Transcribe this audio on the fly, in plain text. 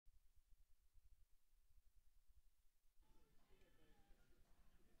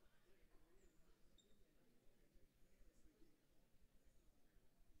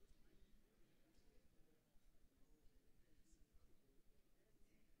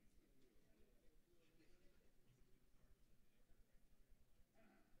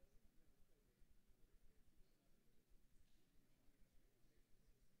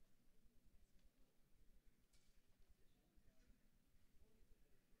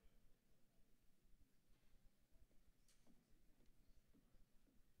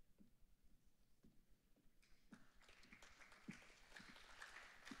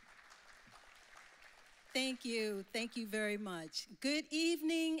Thank you. Thank you very much. Good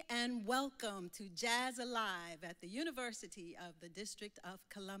evening and welcome to Jazz Alive at the University of the District of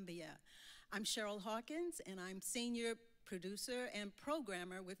Columbia. I'm Cheryl Hawkins, and I'm Senior Producer and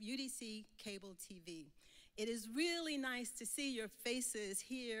Programmer with UDC Cable TV. It is really nice to see your faces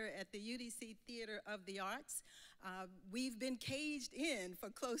here at the UDC Theater of the Arts. We've been caged in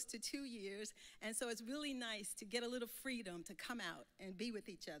for close to 2 years, and so it's really nice to get a little freedom to come out and be with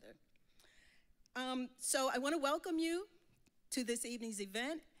each other. So I want to welcome you to this evening's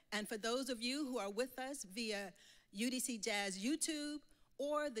event, and for those of you who are with us via UDC Jazz YouTube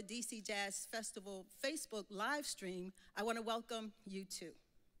or the DC Jazz Festival Facebook live stream, I want to welcome you too.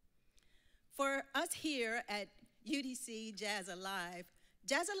 For us here at UDC Jazz Alive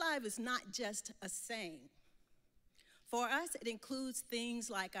is not just a saying. For us, it includes things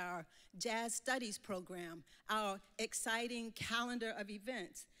like our Jazz Studies program, our exciting calendar of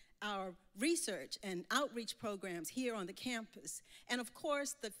events, our research and outreach programs here on the campus, and of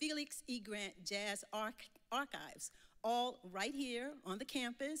course, the Felix E. Grant Jazz Archives, all right here on the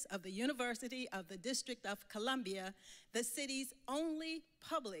campus of the University of the District of Columbia, the city's only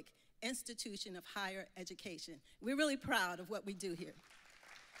public institution of higher education. We're really proud of what we do here.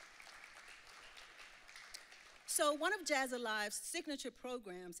 So one of Jazz Alive's signature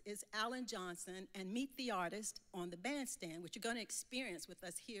programs is Alan Johnson and Meet the Artist on the Bandstand, which you're going to experience with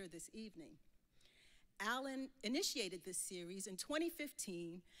us here this evening. Alan initiated this series in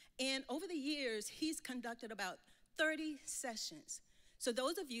 2015, and over the years, he's conducted about 30 sessions. So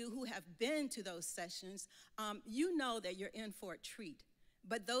those of you who have been to those sessions, you know that you're in for a treat.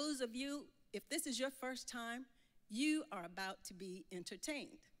 But those of you, if this is your first time, you are about to be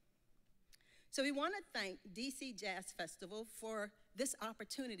entertained. So we want to thank DC Jazz Festival for this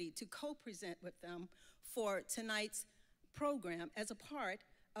opportunity to co-present with them for tonight's program as a part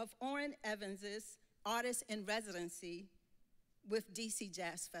of Orrin Evans's Artist in Residency with DC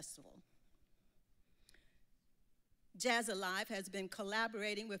Jazz Festival. Jazz Alive has been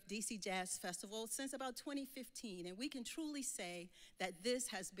collaborating with DC Jazz Festival since about 2015, and we can truly say that this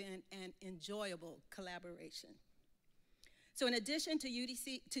has been an enjoyable collaboration. So in addition to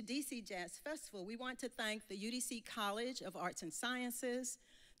DC Jazz Festival, we want to thank the UDC College of Arts and Sciences,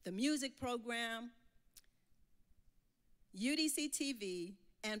 the music program, UDC TV,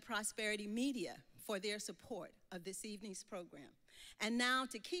 and Prosperity Media for their support of this evening's program. And now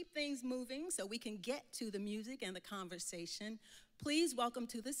to keep things moving so we can get to the music and the conversation, please welcome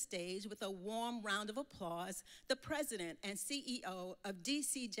to the stage with a warm round of applause, the president and CEO of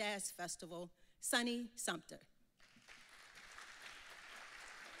DC Jazz Festival, Sonny Sumter.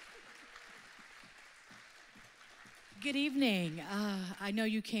 Good evening. I know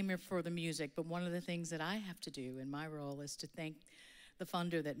you came here for the music, but one of the things that I have to do in my role is to thank the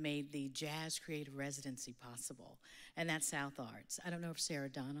funder that made the Jazz Creative Residency possible, and that's South Arts. I don't know if Sarah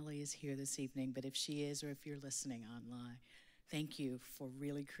Donnelly is here this evening, but if she is, or if you're listening online, thank you for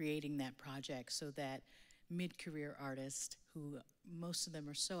really creating that project so that mid-career artists, who most of them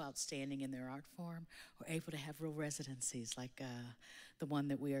are so outstanding in their art form, are able to have real residencies like the one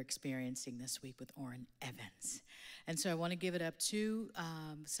that we are experiencing this week with Orrin Evans. And so I want to give it up to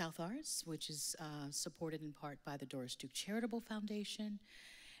South Arts, which is supported in part by the Doris Duke Charitable Foundation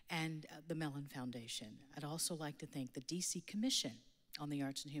and the Mellon Foundation. I'd also like to thank the DC Commission on the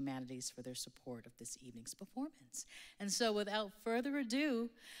Arts and Humanities for their support of this evening's performance. And so without further ado,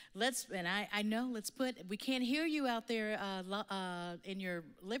 we can't hear you out there in your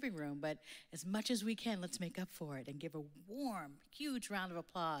living room, but as much as we can, let's make up for it and give a warm, huge round of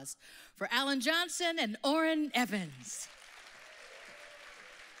applause for Alan Johnson and Orrin Evans.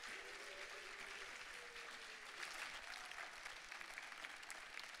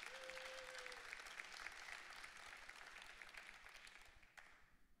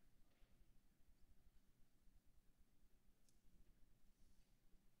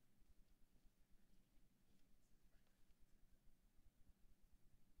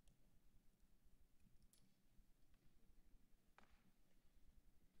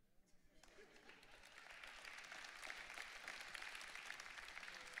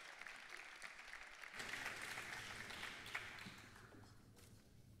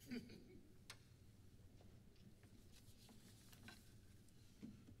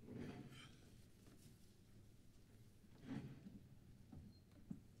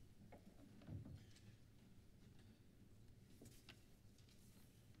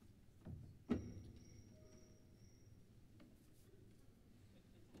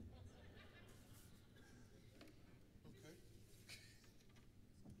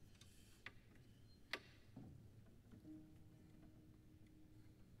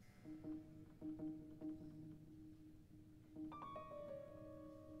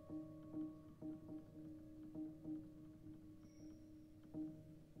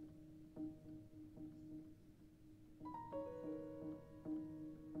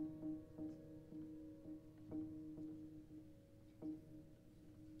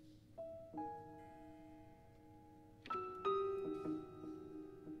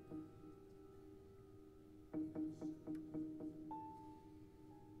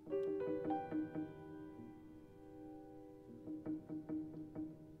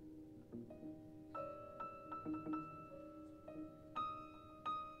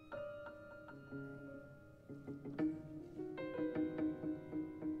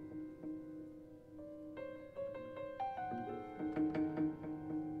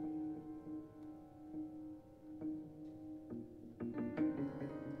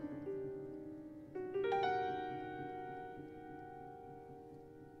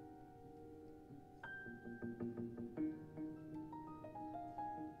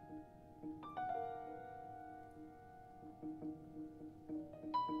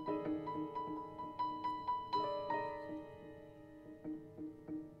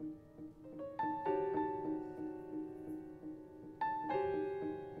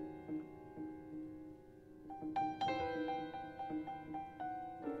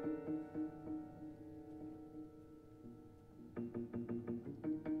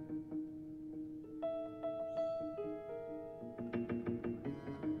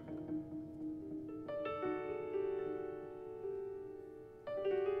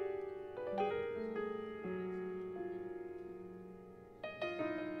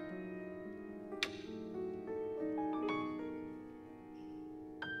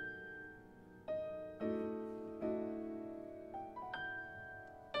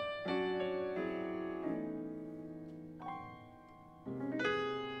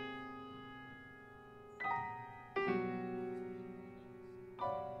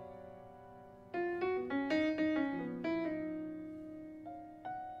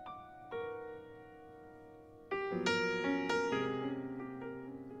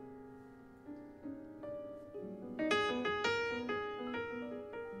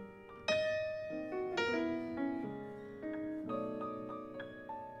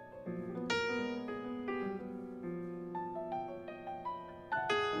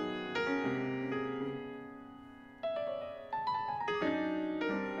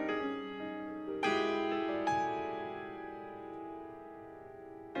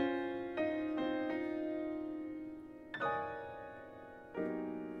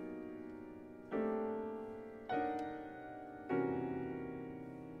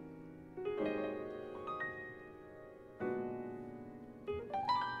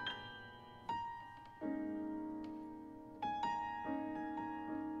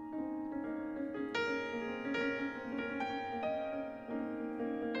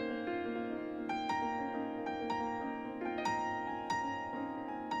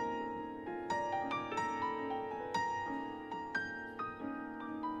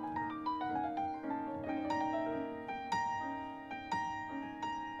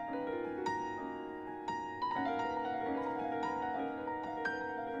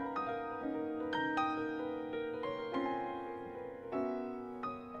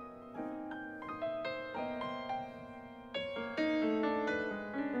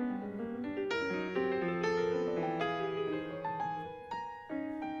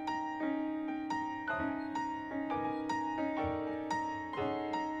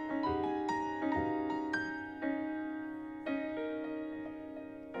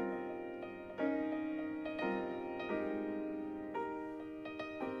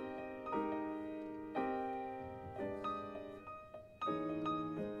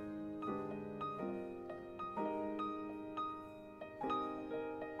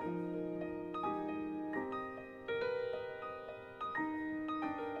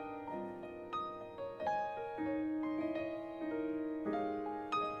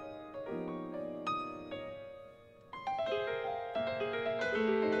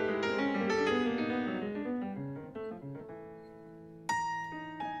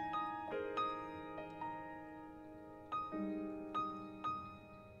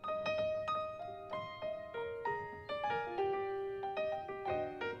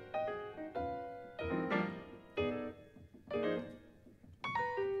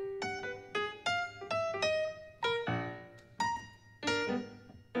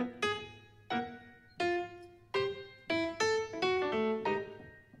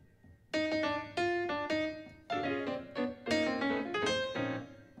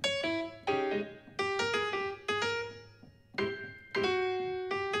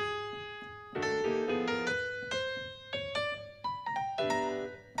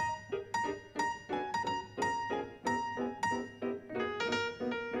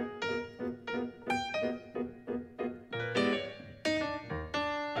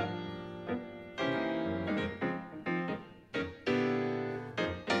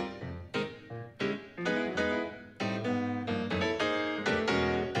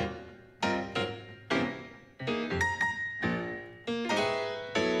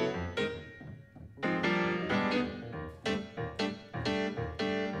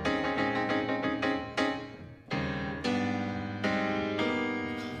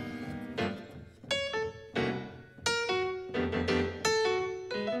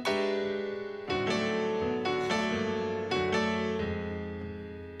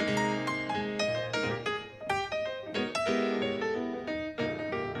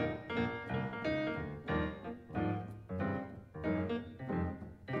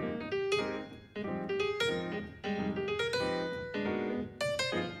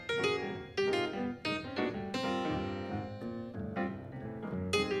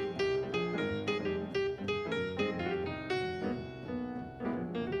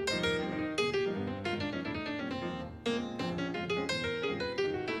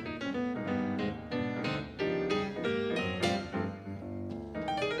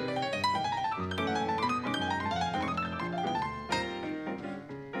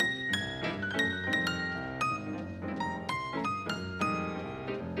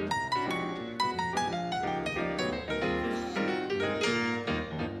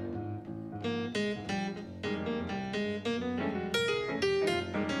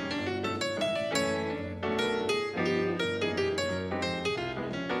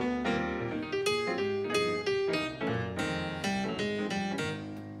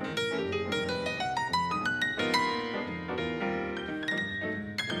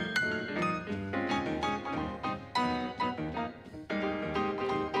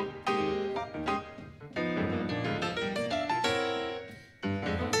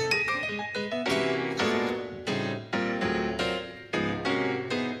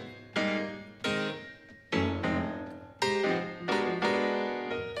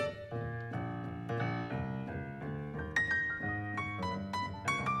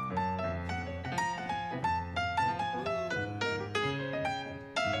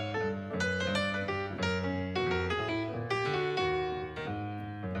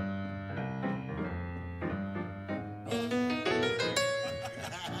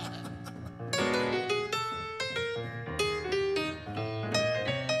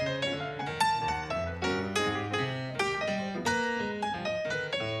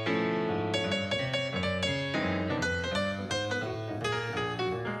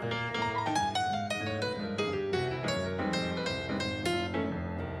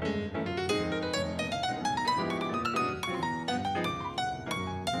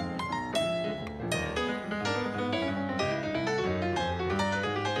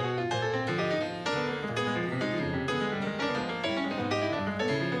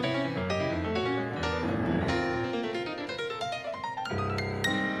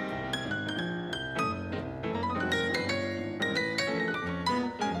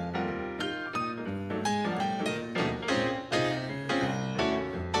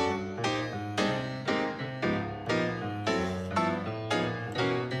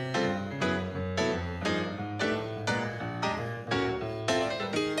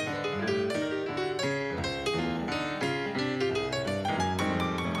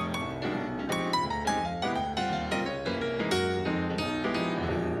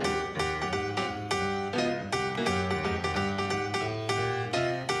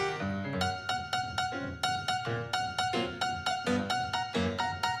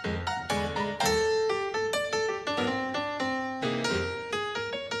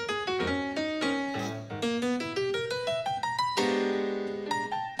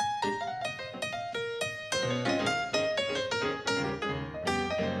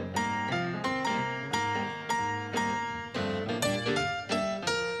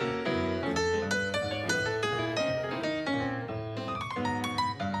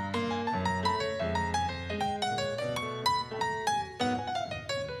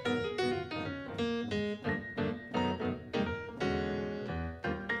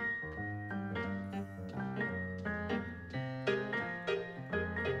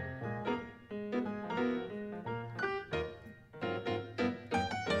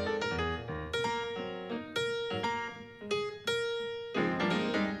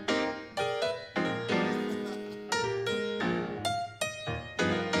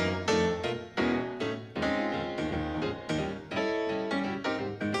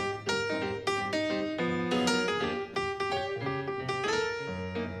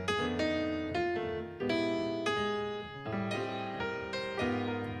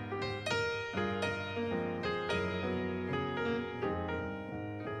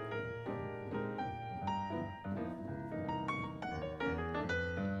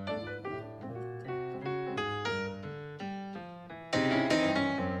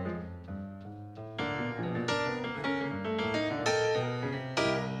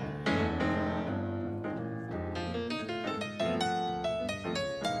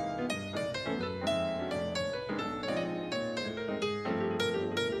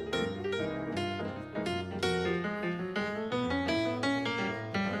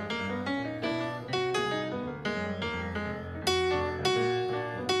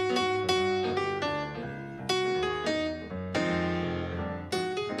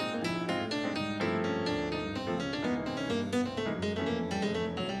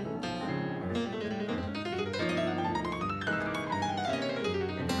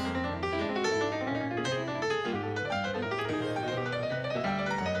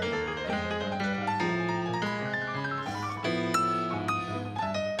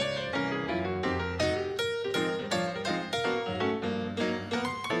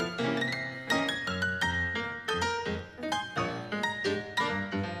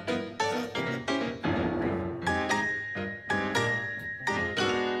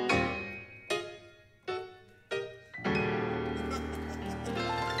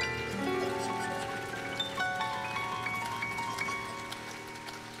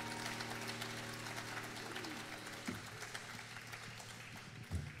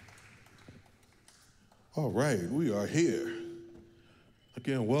 All right, we are here.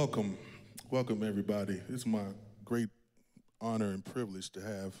 Again, welcome everybody. It's my great honor and privilege to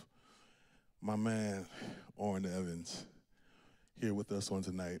have my man, Orrin Evans, here with us on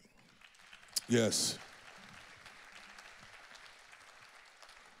tonight. Yes.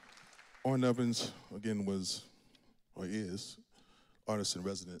 Orrin Evans, again, was, or is, artist in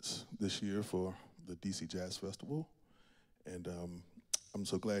residence this year for the DC Jazz Festival. And I'm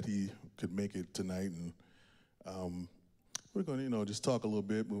so glad he could make it tonight. And we're gonna, just talk a little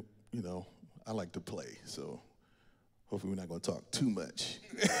bit, but, I like to play, so hopefully we're not gonna talk too much.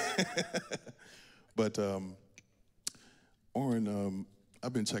 But Orrin,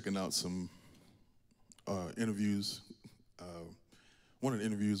 I've been checking out some interviews. One of the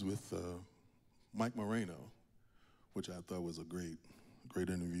interviews with Mike Moreno, which I thought was a great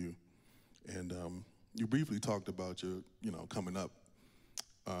interview. And you briefly talked about your, coming up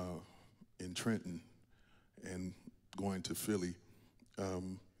in Trenton and going to Philly.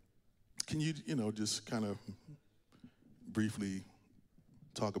 Can you, just kind of briefly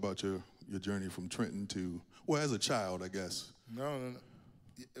talk about your journey from Trenton to, well, as a child, I guess? No.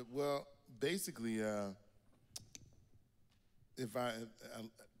 Well, basically, if I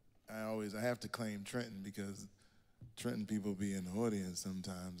have to claim Trenton because Trenton people be in the audience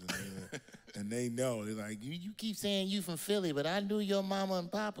sometimes, and they know. They're like, you keep saying you from Philly, but I knew your mama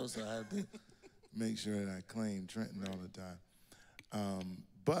and papa, so I have to make sure that I claim Trenton all the time.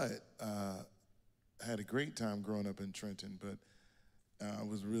 But I had a great time growing up in Trenton, but I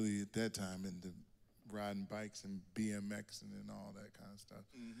was really, at that time, into riding bikes and BMX and all that kind of stuff.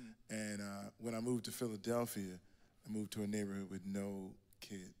 Mm-hmm. And when I moved to Philadelphia, I moved to a neighborhood with no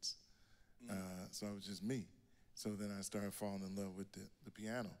kids. So I was just me. So then I started falling in love with the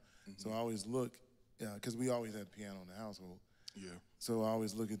piano. Mm-hmm. So I always look, because we always had piano in the household. Yeah. So I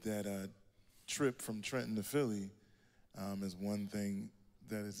always look at that trip from Trenton to Philly as one thing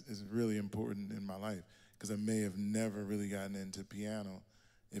that is really important in my life, because I may have never really gotten into piano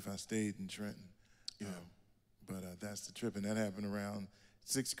if I stayed in Trenton. Yeah. But that's the trip, and that happened around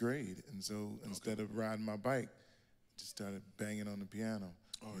 6th grade. And so instead of riding my bike, I just started banging on the piano.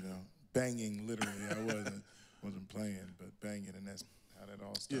 Banging literally. I wasn't playing, but banging, and that's how that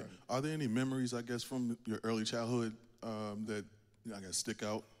all started. Yeah. Are there any memories, I guess, from your early childhood that I guess stick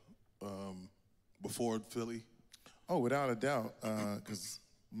out before Philly? Oh, without a doubt, because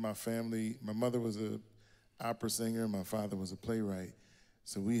my mother was a opera singer, my father was a playwright,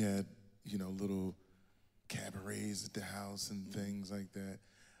 so we had little cabarets at the house and things like that.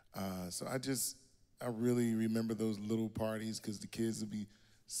 So I really remember those little parties, because the kids would be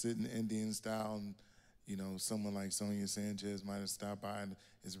sitting Indian style, and someone like Sonia Sanchez might have stopped by and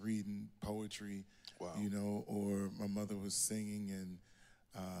is reading poetry. Wow. Or my mother was singing, and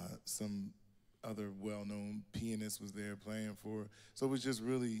some other well-known pianist was there playing for her. So it was just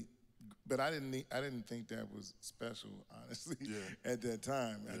really, but I didn't think that was special, honestly. Yeah. At that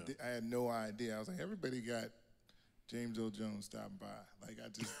time. Yeah. I had no idea. I was like, everybody got James Earl Jones stopping by. Like,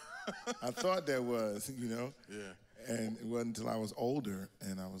 I thought that was, Yeah. And it wasn't until I was older,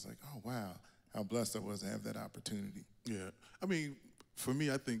 and I was like, oh, wow, how blessed I was to have that opportunity. Yeah. I mean, for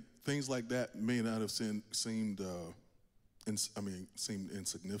me, I think things like that may not have seemed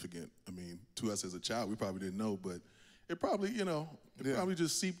insignificant. I mean, to us as a child, we probably didn't know, but it probably, probably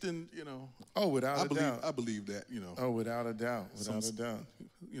just seeped in, Oh, without a doubt. I believe that, Oh, without a doubt, without a doubt.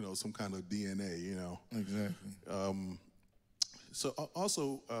 Some kind of DNA, Exactly. So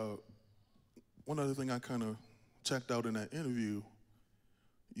also, one other thing I kind of checked out in that interview,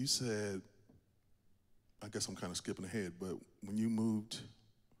 you said, I guess I'm kind of skipping ahead, but when you moved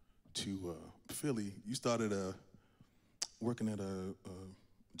to Philly, you started working at a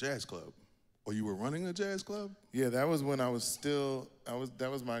jazz club, or you were running a jazz club? Yeah, that was when I was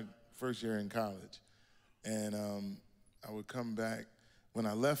that was my first year in college. And I would come back. When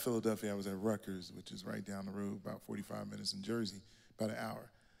I left Philadelphia, I was at Rutgers, which is right down the road, about 45 minutes in Jersey, about an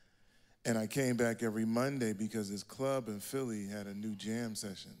hour. And I came back every Monday because this club in Philly had a new jam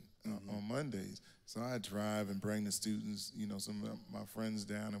session on Mondays. So I'd drive and bring the students, some of my friends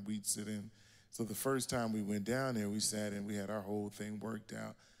down, and we'd sit in. So the first time we went down there, we sat in, we had our whole thing worked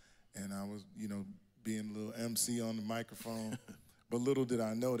out. And I was, being a little MC on the microphone. But little did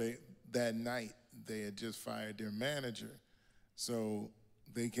I know, that night they had just fired their manager. So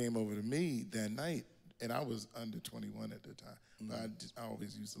they came over to me that night, and I was under 21 at the time. But I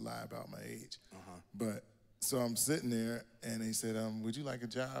always used to lie about my age. But so I'm sitting there, and they said, would you like a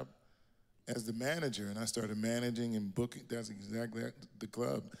job as the manager? And I started managing and booking. That's exactly the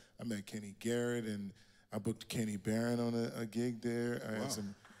club. I met Kenny Garrett, and I booked Kenny Barron on a gig there. I had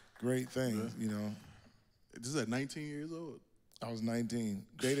some great things, This is at 19 years old? I was 19.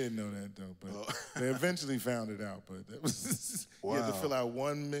 They didn't know that though, but they eventually found it out. But that was Wow. You had to fill out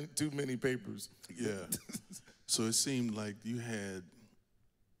too many papers. Yeah. So it seemed like you had,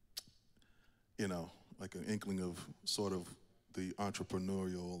 you know, like an inkling of sort of the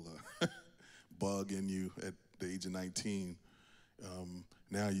entrepreneurial bug in you at the age of 19.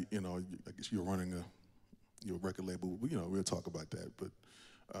 Now you know, I guess you're running your record label. You know, we'll talk about that. But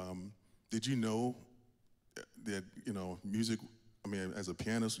did you know that, you know, music? I mean, as a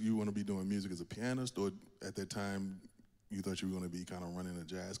pianist, you want to be doing music as a pianist, or at that time you thought you were going to be kind of running a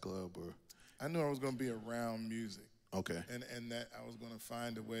jazz club, or? I knew I was going to be around music. Okay. And that I was going to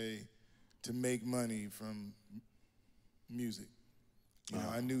find a way to make money from music. You know,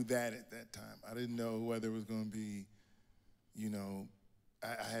 I knew that at that time. I didn't know whether it was going to be, you know,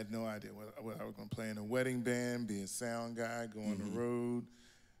 I had no idea what I was going to play in a wedding band, be a sound guy, go on the road,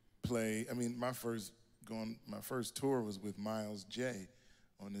 play. I mean, my first tour was with Miles J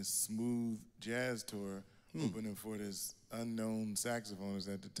on this smooth jazz tour, opening for this unknown saxophonist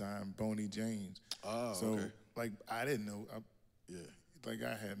at the time, Boney James. Oh, so, okay. like, I didn't know. Yeah. Like, I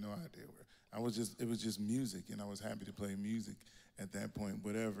had no idea where. It was just music, and I was happy to play music at that point.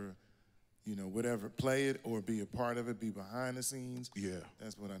 Whatever, you know, whatever, play it or be a part of it, be behind the scenes. Yeah.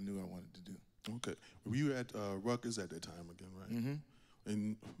 That's what I knew I wanted to do. Okay. Were you at Rutgers at that time again, right? Mm-hmm.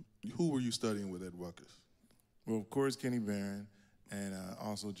 And who were you studying with at Rutgers? Well, of course, Kenny Barron, and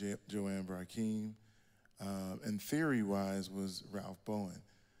also Joanne Brakeem. And theory-wise was Ralph Bowen.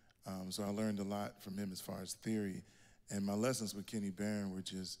 So I learned a lot from him as far as theory. And my lessons with Kenny Barron were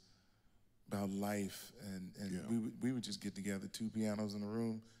just about life. And we would just get together, 2 pianos in a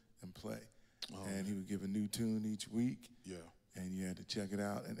room, and play. Oh. And he would give a new tune each week. Yeah. And you had to check it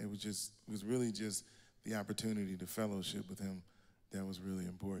out. And it was really just the opportunity to fellowship with him that was really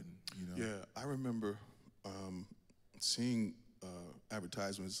important, you know? Yeah, I remember seeing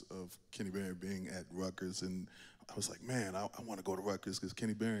advertisements of Kenny Barron being at Rutgers, and I was like, man, I want to go to Rutgers, because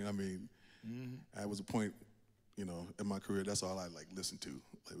Kenny Barron, I mean, that was a point, you know, in my career, that's all I like listened to.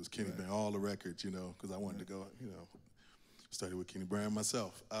 It was Kenny Barron, all the records, you know, because I wanted to go, you know, study with Kenny Barron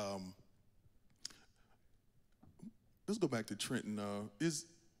myself. Let's go back to Trenton.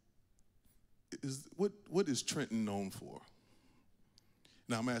 What is Trenton known for?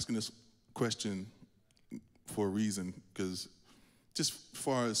 Now, I'm asking this question for a reason, because just as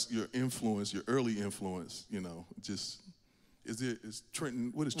far as your influence, your early influence, you know, just is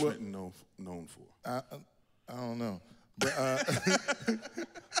Trenton? What is Trenton known for? I don't know, but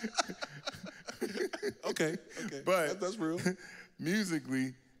okay, but that's real.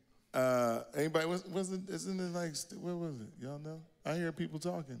 Musically, anybody isn't it like what was it? Y'all know? I hear people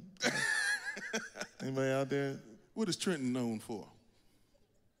talking. Anybody out there? What is Trenton known for?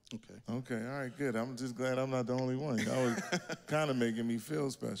 Okay, all right, good. I'm just glad I'm not the only one. That was kind of making me feel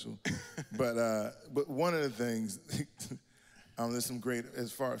special. But one of the things, there's some great,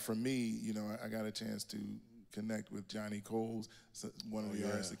 as far for me, you know, I got a chance to connect with Johnny Coles, one of the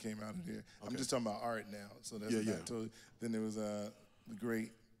artists that came out of there. Okay. I'm just talking about art now, so that's not totally. Then there was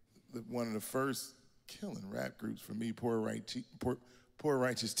one of the first killing rap groups for me, Poor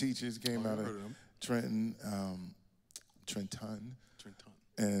Righteous Teachers came out of Trenton.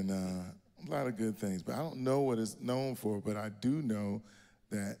 And a lot of good things. But I don't know what it's known for, but I do know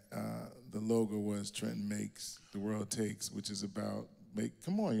that the logo was Trenton Makes, the World Takes, which is about,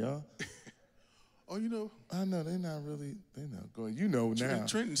 come on, y'all. Oh, you know? I know, they're not really, they know. Go ahead, you know now.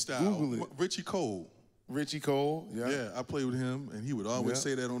 Trenton style. Google it. Richie Cole. Richie Cole, Yeah, I played with him, and he would always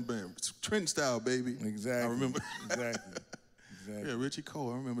say that on band. It's Trenton style, baby. Exactly. I remember. Exactly. Yeah, Richie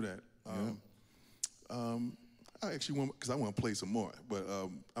Cole, I remember that. I actually want, because I want to play some more, but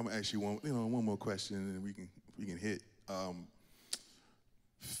I'm gonna ask you one more question, and we can hit.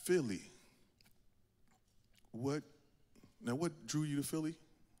 Philly. What drew you to Philly?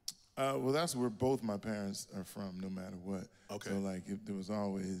 Well, that's where both my parents are from, no matter what. Okay. So like, there was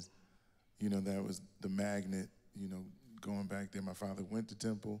always, you know, that was the magnet. You know, going back there. My father went to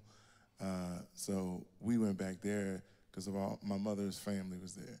Temple, so we went back there because of my mother's family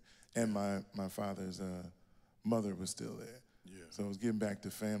was there, and my father's mother was still there. Yeah. So I was getting back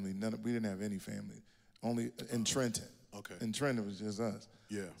to family. We didn't have any family, only in Trenton. Okay. In Trenton, it was just us.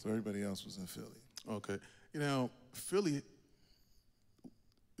 Yeah. So everybody else was in Philly. Okay. You know, Philly,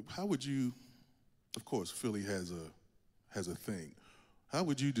 how would you, of course, Philly has a thing. How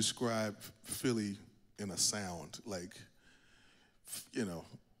would you describe Philly in a sound? Like, you know,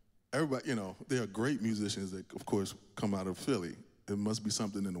 everybody, you know, there are great musicians that, of course, come out of Philly. There must be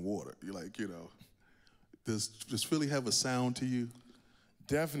something in the water. You're like, you know, does Philly have a sound to you?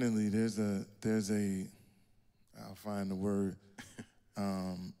 Definitely. There's a I'll find the word,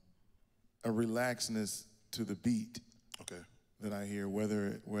 a relaxedness to the beat. Okay. That I hear,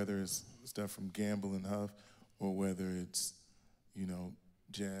 whether it's stuff from Gamble and Huff, or whether it's, you know,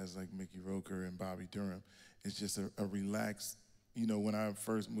 jazz like Mickey Roker and Bobby Durham. It's just a relaxed, you know, when I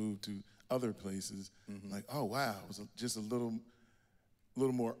first moved to other places, like, oh wow, it was just a little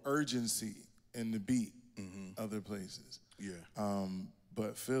more urgency in the beat. Other places. Yeah.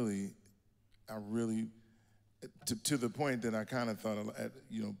 But Philly, I really, to the point that I kind of thought,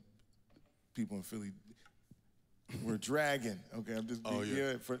 you know, people in Philly were dragging. Okay, I'm just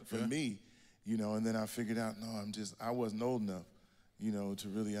for me, you know. And then I figured out, no, I wasn't old enough, you know, to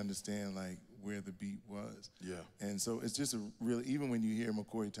really understand like where the beat was. Yeah. And so it's just a really, even when you hear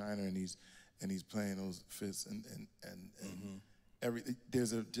McCoy Tyner and he's playing those fifths and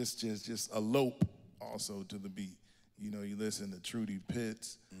there's just a lope also to the beat. You know, you listen to Trudy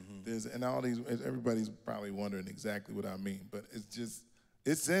Pitts. And all these, everybody's probably wondering exactly what I mean, but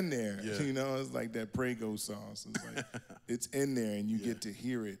it's in there. Yeah. You know, it's like that Prego sauce. It's like, it's in there and you get to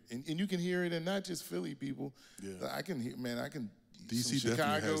hear it. And you can hear it in not just Philly people. Yeah. I can hear, man, DC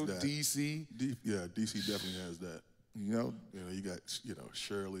Chicago, definitely has that. DC. DC definitely has that. You know? You got,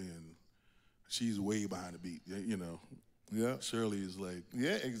 Shirley, and she's way behind the beat, you know. Yeah. Shirley is like,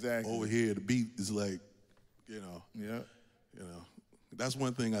 yeah, exactly. over here, the beat is like, Yeah. That's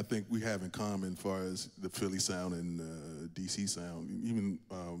one thing I think we have in common as far as the Philly sound and DC sound. Even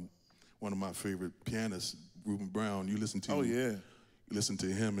one of my favorite pianists, Reuben Brown, you listen to. Oh, yeah. You listen to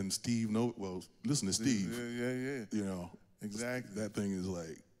him and Steve, listen to Steve. Yeah. You know. Exactly. That thing is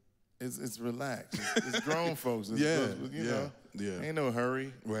like. It's relaxed. It's grown folks. It's you know. Yeah. Ain't no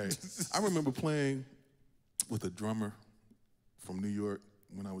hurry. Right. I remember playing with a drummer from New York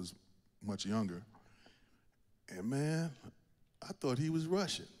when I was much younger. And man, I thought he was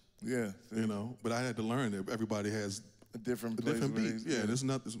Russian. Yeah. You know, but I had to learn that everybody has a different beat. Yeah, it's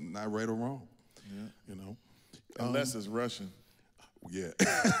not right or wrong. Yeah. You know. Unless it's Russian. Yeah.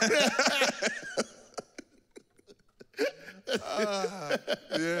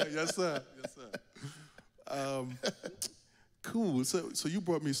 Yes sir. Cool. So you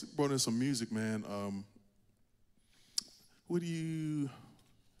brought in some music, man. What do you?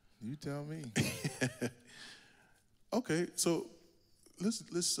 You tell me. Okay, so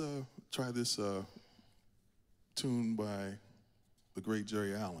let's try this tune by the great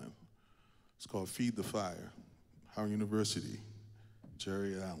Jerry Allen. It's called "Feed the Fire." Howard University,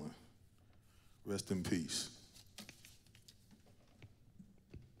 Jerry Allen. Rest in peace.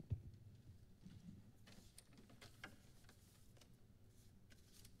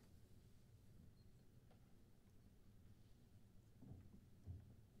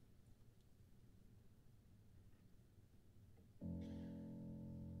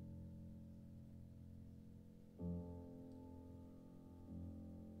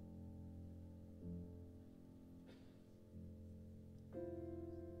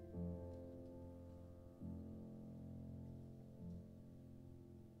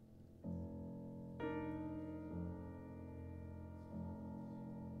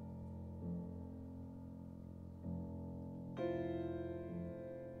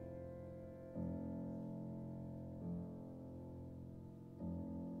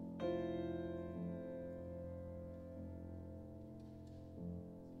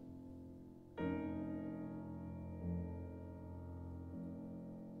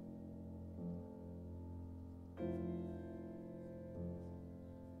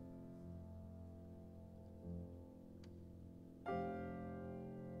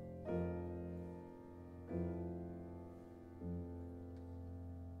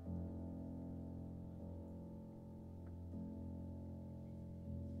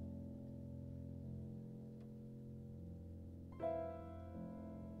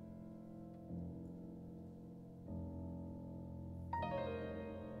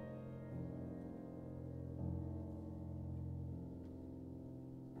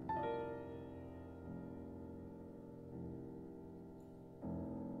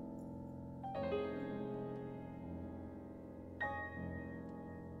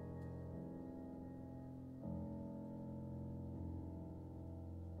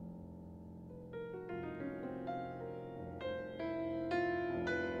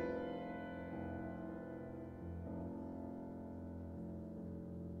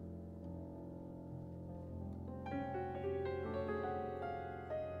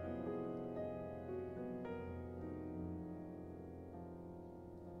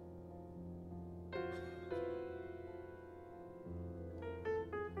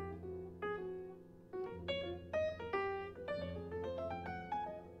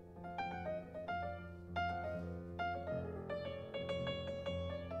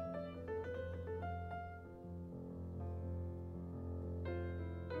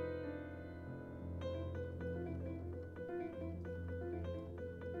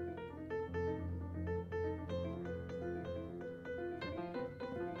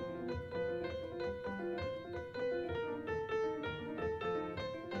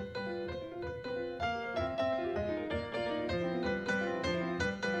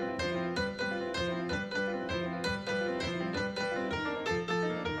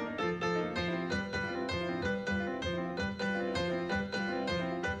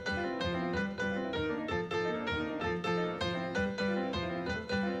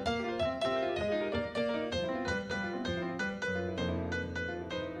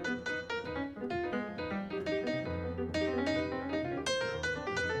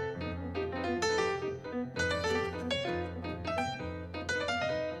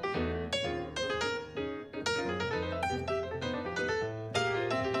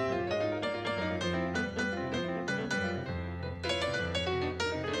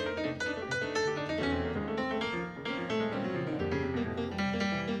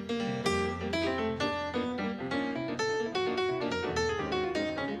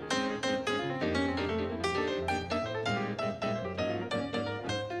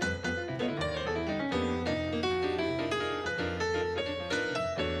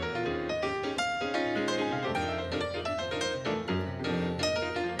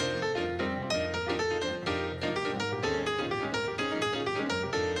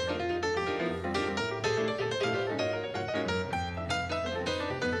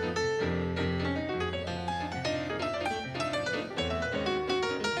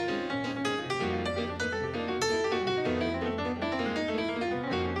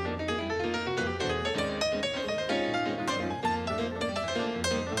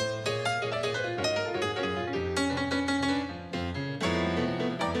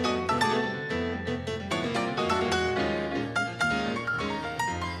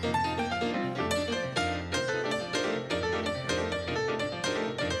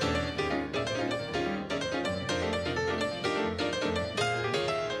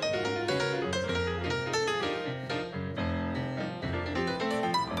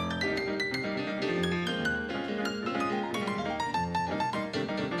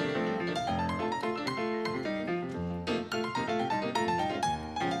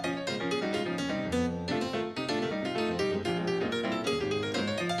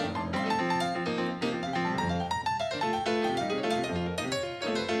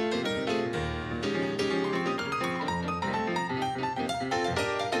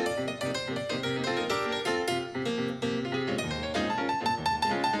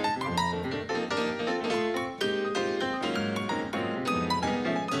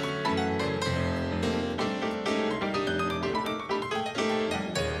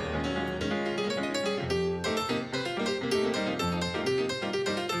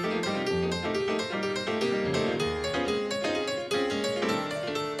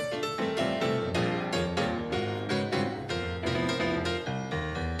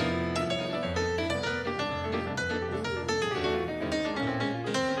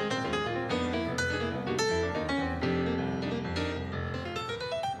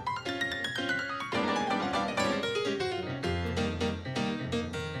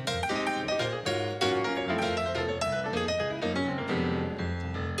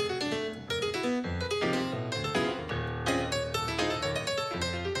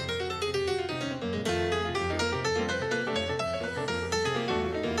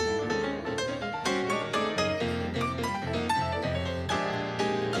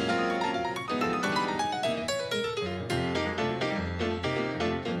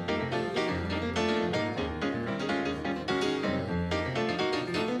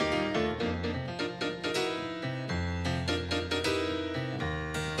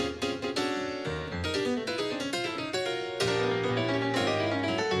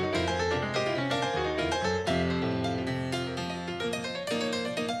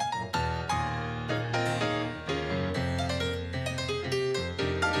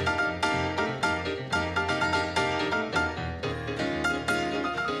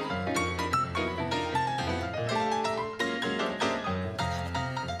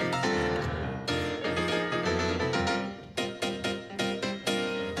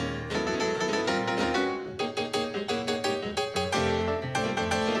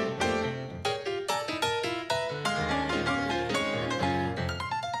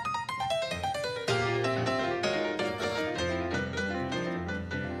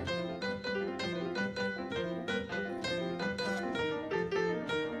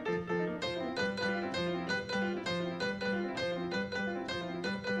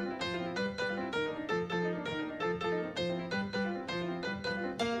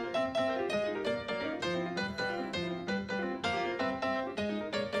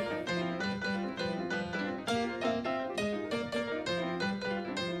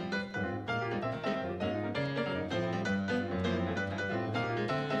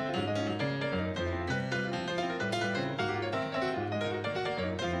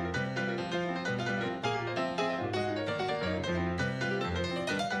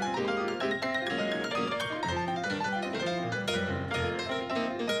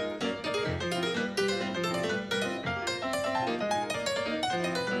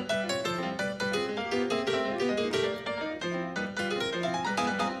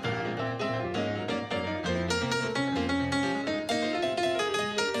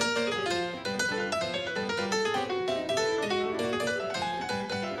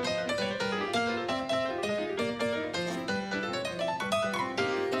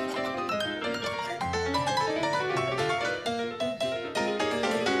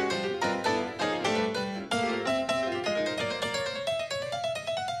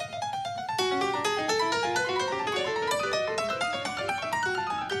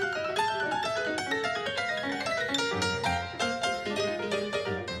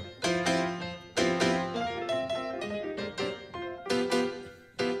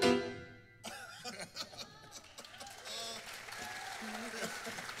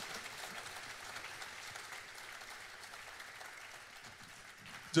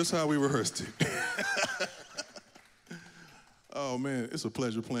 Just how we rehearsed it. Oh man, it's a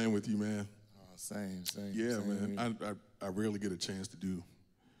pleasure playing with you, man. Oh, same. Yeah, same man. I rarely get a chance to do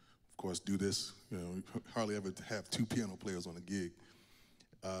this. You know, hardly ever have two piano players on a gig.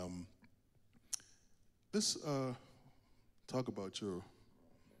 Let's talk about your,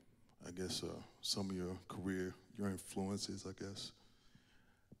 I guess, some of your career, your influences, I guess.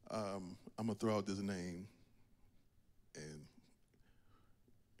 I'm gonna throw out this name and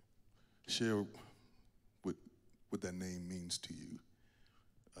share what that name means to you.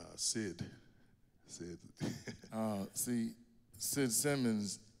 Sid. See, Sid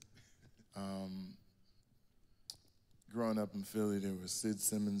Simmons, growing up in Philly, there was Sid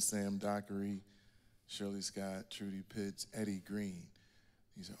Simmons, Sam Dockery, Shirley Scott, Trudy Pitts, Eddie Green.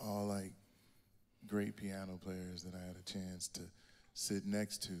 These are all like great piano players that I had a chance to sit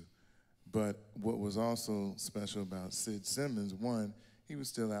next to. But what was also special about Sid Simmons, one, he was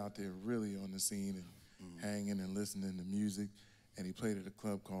still out there really on the scene and hanging and listening to music. And he played at a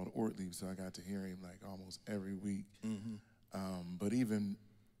club called Ortlieb, so I got to hear him like almost every week. But even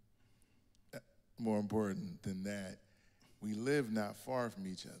more important than that, we lived not far from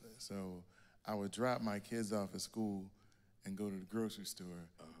each other. So I would drop my kids off at school and go to the grocery store.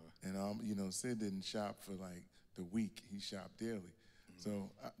 And you know, Sid didn't shop for like the week; he shopped daily. So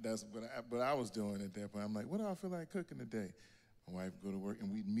that's what I was doing at that point. I'm like, what do I feel like cooking today? My wife would go to work,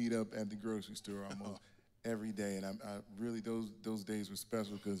 and we'd meet up at the grocery store almost every day. And I really, those days were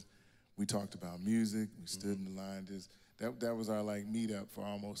special because we talked about music. We stood in the line. That was our like meet up for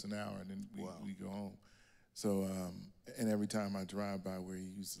almost an hour, and then we go home. So, and every time I drive by where he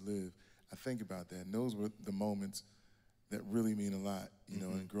used to live, I think about that. And those were the moments that really mean a lot, you know,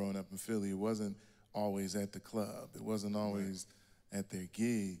 and growing up in Philly, it wasn't always at the club. It wasn't always at their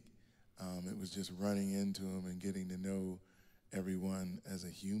gig. It was just running into them and getting to know everyone as a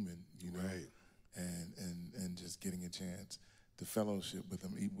human, you know, and just getting a chance to fellowship with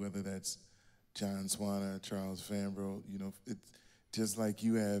them, whether that's John Swanner, Charles Fambro, you know, it's just like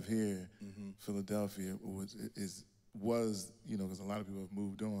you have here, Philadelphia was, you know, because a lot of people have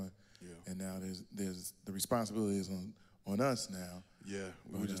moved on, and now there's the responsibility is on us now. Yeah,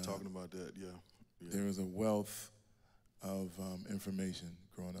 we were just talking about that. There is a wealth of information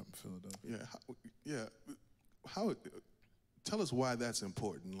growing up in Philadelphia. How tell us why that's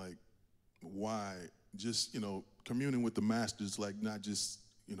important. Like, why just, you know, communing with the masters, like not just,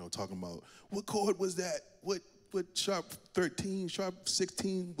 you know, talking about what chord was that, what sharp 13, sharp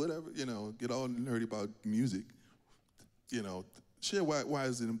 16, whatever, you know, get all nerdy about music. You know, share why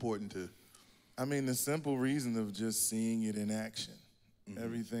is it important to? I mean, the simple reason of just seeing it in action.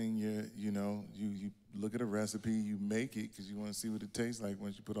 Everything you look at a recipe, you make it because you want to see what it tastes like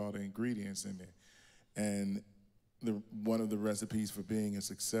once you put all the ingredients in there. And one of the recipes for being a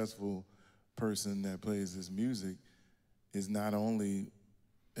successful person that plays this music is not only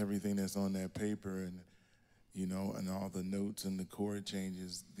everything that's on that paper and, you know, and all the notes and the chord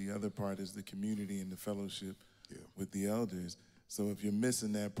changes. The other part is the community and the fellowship with the elders. So if you're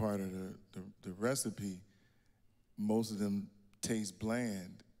missing that part of the recipe, most of them taste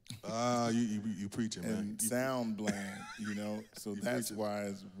bland. You preaching, man. And sound bland, you know. So that's why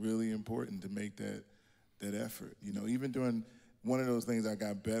it's really important to make that effort. You know, even during one of those things I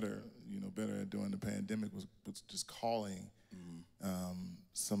got better at during the pandemic was just calling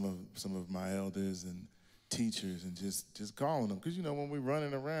some of my elders and teachers and just calling them. Because, you know, when we're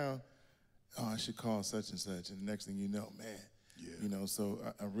running around, I should call such and such. And the next thing you know, man, you know, so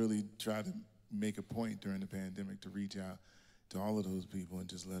I really tried to make a point during the pandemic to reach out to all of those people and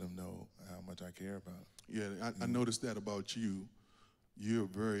just let them know how much I care about them. Yeah, I noticed that about you. You're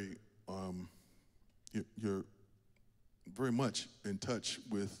very, you're very much in touch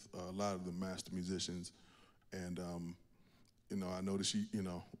with a lot of the master musicians, and you know, I noticed you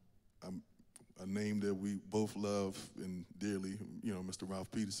know, a name that we both love and dearly, you know, Mr.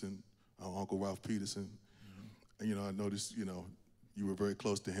 Ralph Peterson, our Uncle Ralph Peterson. And, you know, I noticed, you know, you were very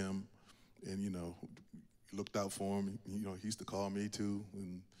close to him, and, you know, looked out for him. You know, he used to call me too,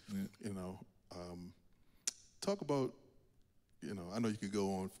 and you know, talk about, you know, I know you could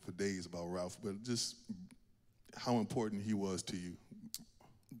go on for days about Ralph, but just how important he was to you.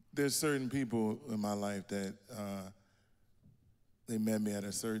 There's certain people in my life that they met me at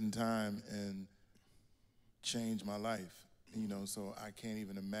a certain time and changed my life, you know, so I can't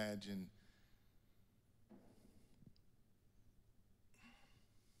even imagine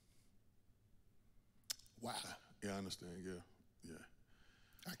wow. Yeah, I understand, yeah.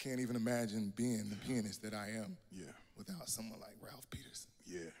 I can't even imagine being the pianist that I am without someone like Ralph Peterson.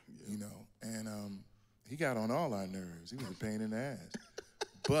 Yeah. You know, and he got on all our nerves. He was a pain in the ass.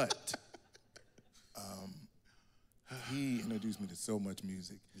 But he introduced me to so much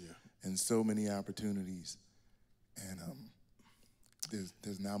music and so many opportunities. And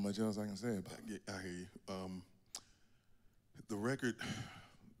there's not much else I can say about it. I hear you. The record,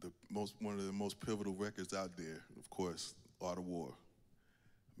 one of the most pivotal records out there, of course, Art of War.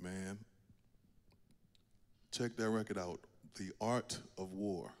 Man, check that record out, The Art of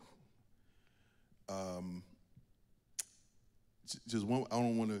War. Just one, I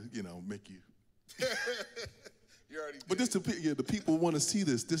don't want to, make you. You already did. But the people want to see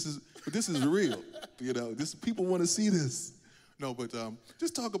this. This is real. People want to see this. No, but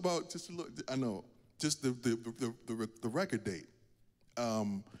just talk about the record date.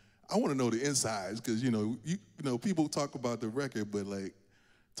 I want to know the insides because people talk about the record, but like,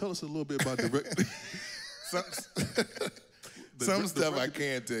 tell us a little bit about the record. Some stuff I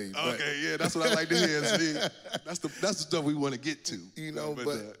can't tell you. Okay, yeah, that's what I like to hear. See, that's the stuff we want to get to.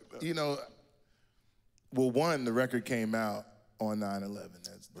 Well, one, the record came out on 9/11.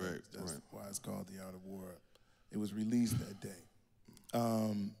 That's right. why it's called The Art of War. It was released that day.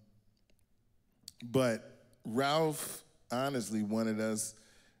 But Ralph honestly wanted us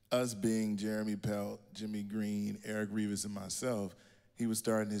being Jeremy Pelt, Jimmy Green, Eric Rivas, and myself, he was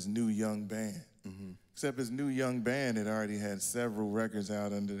starting his new young band. Mm-hmm. Except his new young band had already had several records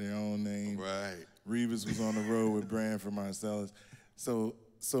out under their own name. Right. Rivas was on the road with Branford Marcellus. So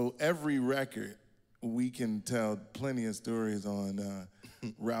every record, we can tell plenty of stories on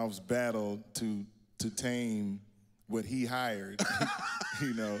Ralph's battle to tame what he hired,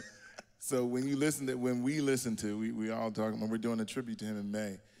 So when we listen to, we all talking about, we're doing a tribute to him in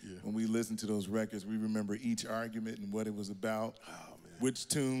May. Yeah. When we listen to those records, we remember each argument and what it was about. Oh, man. Which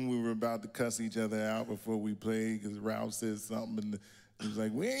tune we were about to cuss each other out before we played, because Ralph said something and he was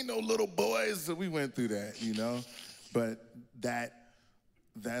like, we ain't no little boys. So we went through that, But that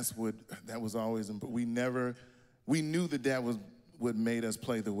was always important. We knew that was what made us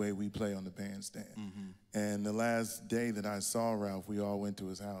play the way we play on the bandstand. Mm-hmm. And the last day that I saw Ralph, we all went to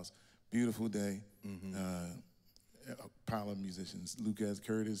his house. Beautiful day. Mm-hmm. A pile of musicians. Lucas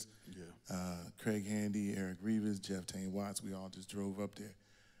Curtis, Craig Handy, Eric Rivas, Jeff Tane Watts. We all just drove up there.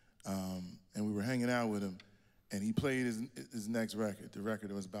 And we were hanging out with him. And he played his next record, the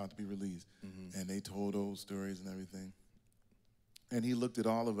record that was about to be released. Mm-hmm. And they told old stories and everything. And he looked at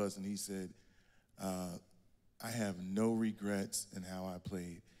all of us and he said, I have no regrets in how I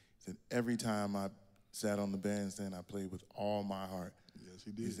played. He said, every time I sat on the bandstand, I played with all my heart. Yes,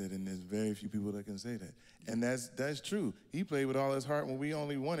 he did. He said, and there's very few people that can say that. And that's true. He played with all his heart when we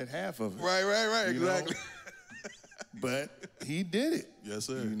only wanted half of it. Right, exactly. But he did it. Yes,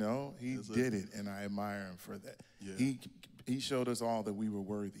 sir. He did it, and I admire him for that. Yeah. He showed us all that we were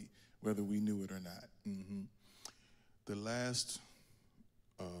worthy, whether we knew it or not. Mm-hmm. The last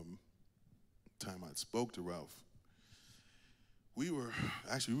time I spoke to Ralph, we were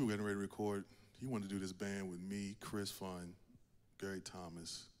getting ready to record. He wanted to do this band with me, Chris Funn, Gary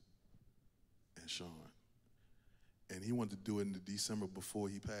Thomas, and Sean. And he wanted to do it in December before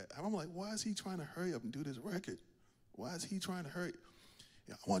he passed. I'm like, why is he trying to hurry up and do this record? Why is he trying to hurry?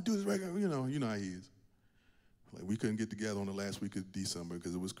 Yeah, I want to do this record. You know how he is. Like, we couldn't get together on the last week of December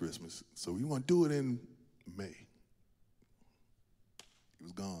because it was Christmas. So we want to do it in May. He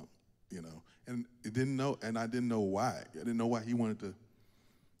was gone, and I didn't know why. I didn't know why he wanted to,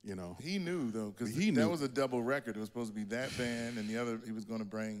 He knew though, because that was a double record. It was supposed to be that band and the other. He was going to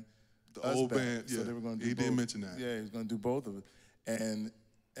bring the old band. So they were going to do he both. did mention that. Yeah, he was going to do both of it, and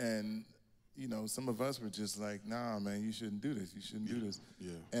some of us were just like, nah, man, you shouldn't do this. You shouldn't do this.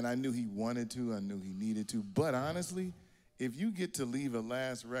 Yeah. And I knew he wanted to. I knew he needed to. But honestly, if you get to leave a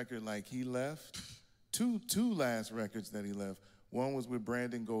last record like he left, two last records that he left. One was with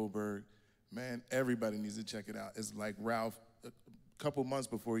Brandon Goldberg. Man, everybody needs to check it out. It's like Ralph, a couple months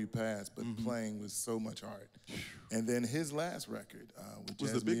before he passed, but playing with so much heart. And then his last record, which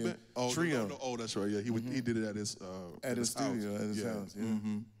was the big band? Trio. Oh, that's right. Yeah, he did it at his studio, at his house. Yeah.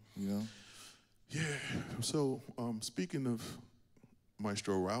 Mm-hmm. Yeah. So speaking of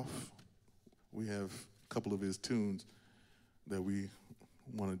Maestro Ralph, we have a couple of his tunes that we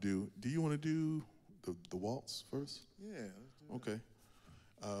want to do. Do you want to do the waltz first? Yeah. Okay.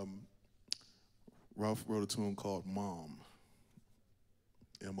 Ralph wrote a tune called Mom,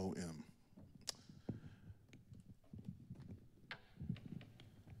 M-O-M.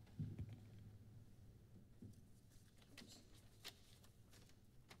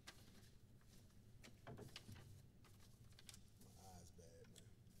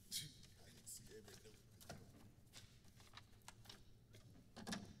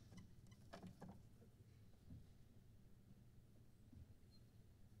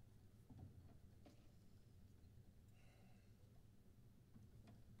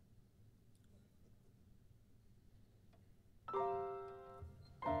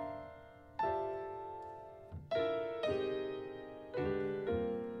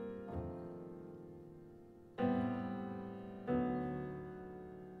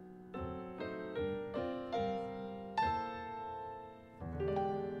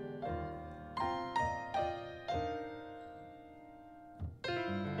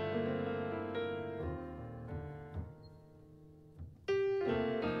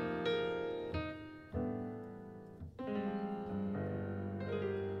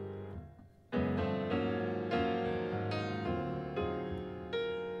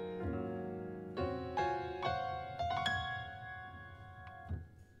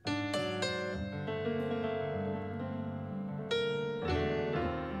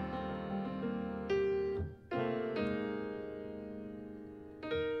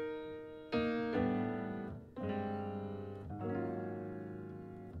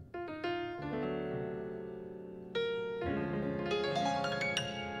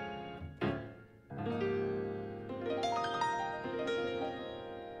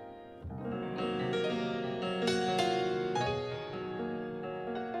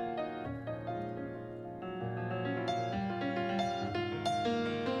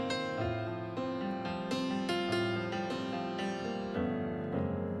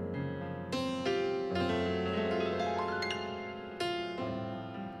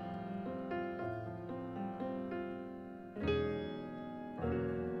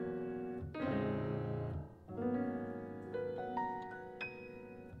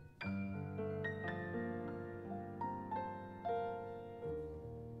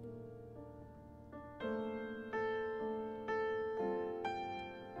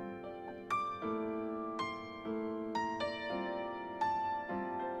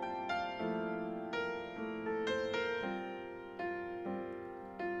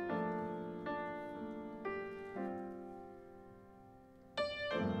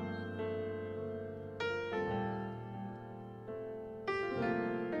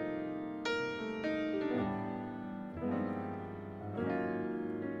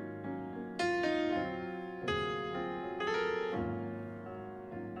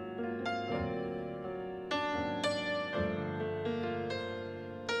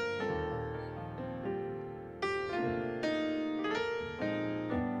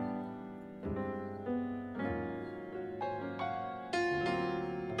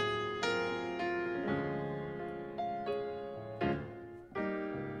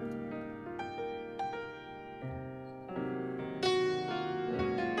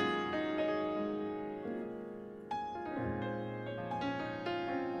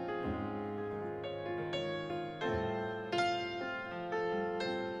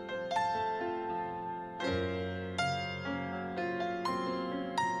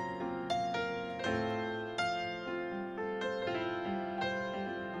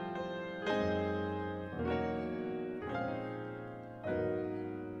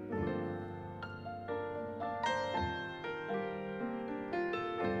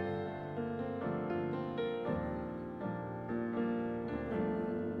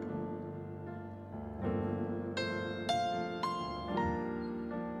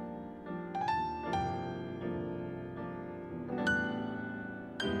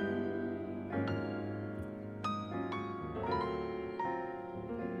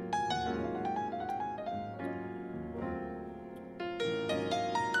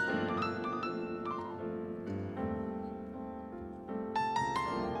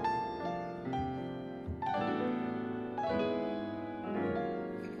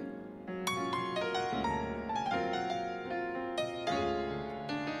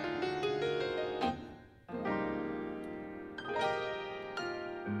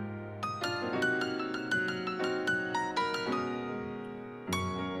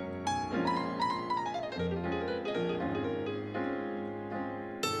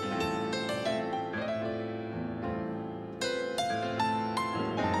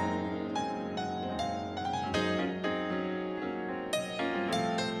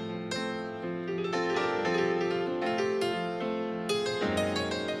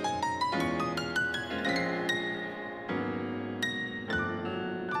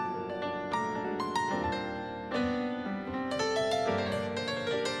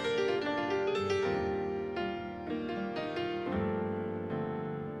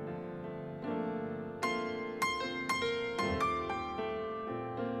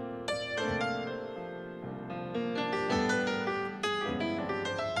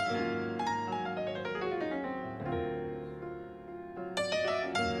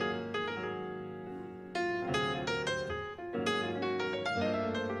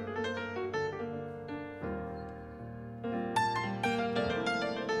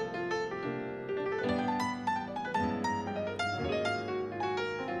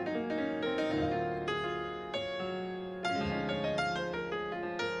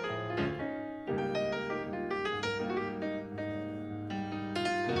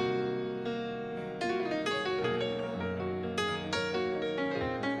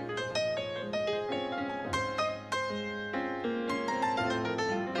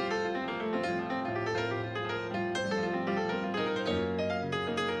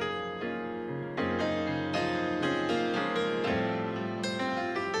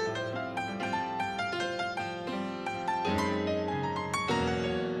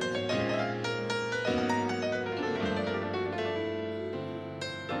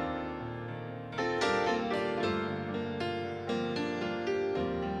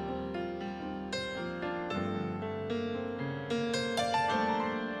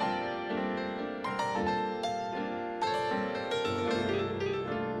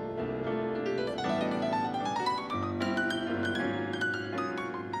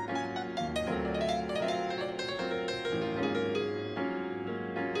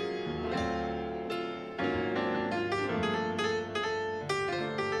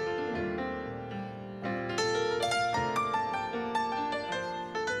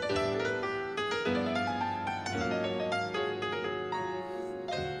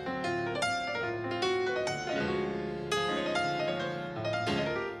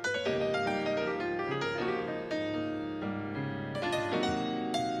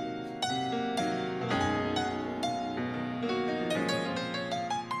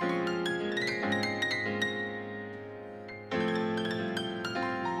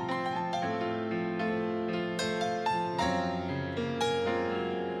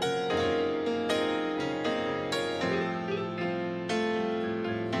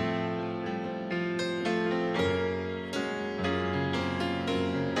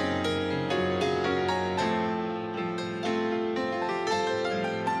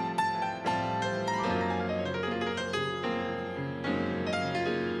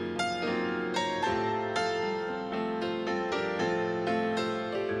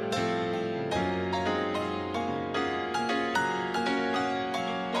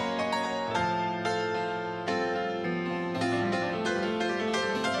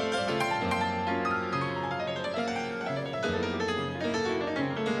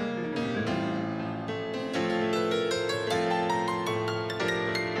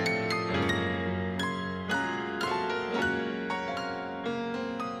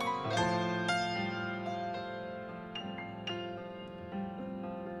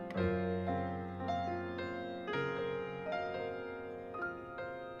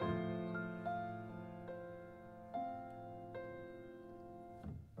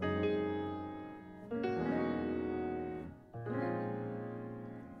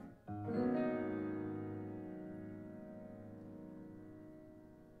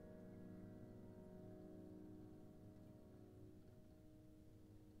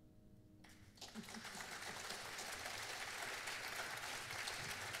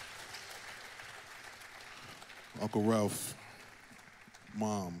 Uncle Ralph,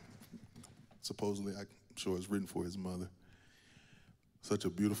 mom, supposedly, I'm sure it's written for his mother. Such a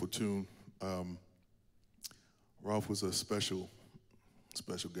beautiful tune. Ralph was a special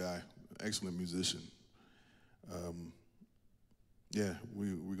guy, excellent musician. Yeah,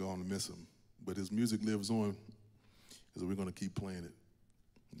 we're going to miss him. But his music lives on, so we're going to keep playing it.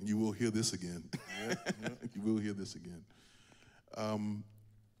 You will hear this again. Yeah. You will hear this again.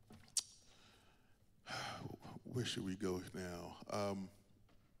 Where should we go now?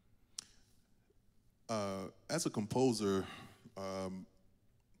 As a composer, you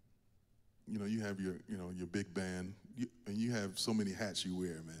know, you have your big band, and you have so many hats you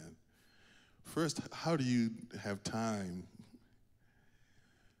wear, man. First, how do you have time,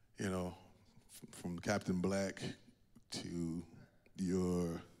 you know, from Captain Black to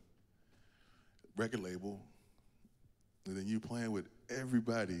your record label, and then you playing with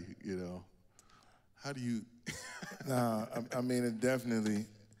everybody, you know? How do you? Nah, I mean, it definitely.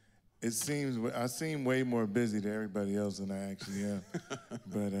 It seems I seem way more busy than everybody else than I actually am,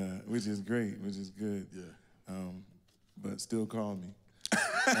 but which is great, which is good. Yeah. But still call me.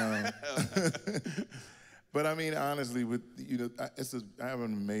 But I mean, honestly, with I have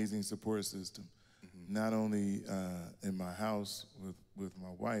an amazing support system. Mm-hmm. Not only in my house with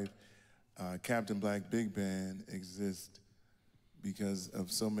my wife, Captain Black Big Band exists because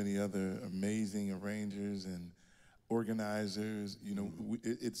of so many other amazing arrangers and organizers. You know,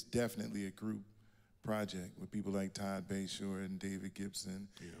 it's definitely a group project with people like Todd Bayshore and David Gibson.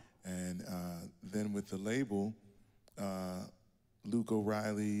 Yeah. And then with the label, Luke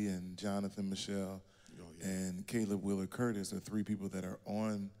O'Reilly and Jonathan Michelle and Caleb Wheeler Curtis are three people that are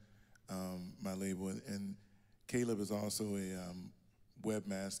on my label. And Caleb is also a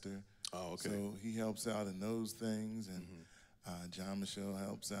webmaster. Oh, okay. So he helps out in those things, and John Michelle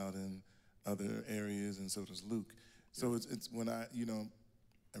helps out in other areas, and so does Luke. So it's when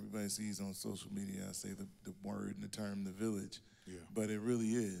everybody sees on social media, I say the word and the term, the village. Yeah. But it really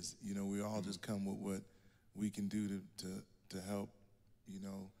is. You know, we all just come with what we can do to help,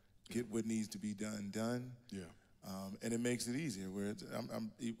 get what needs to be done. Yeah. And it makes it easier. Where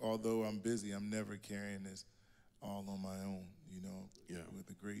although I'm busy, I'm never carrying this all on my own. With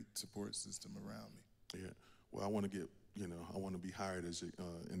a great support system around me. Yeah. Well, I want to get, I want to be hired as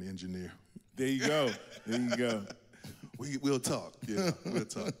an engineer. There you go. There you go. We'll talk. Yeah, we'll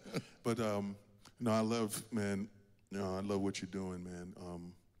talk. But I love, man. I love what you're doing, man.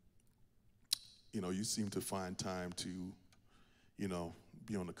 You seem to find time to,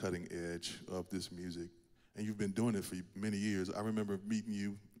 be on the cutting edge of this music, and you've been doing it for many years. I remember meeting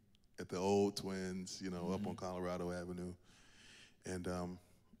you at the old Twins, up on Colorado Avenue, and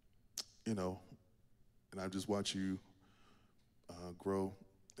and I've just watched you grow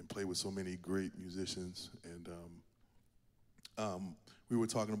and play with so many great musicians. And we were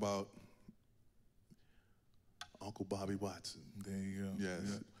talking about Uncle Bobby Watson. There you go.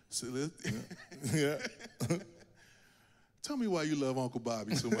 Yes. Yeah. Yeah. Tell me why you love Uncle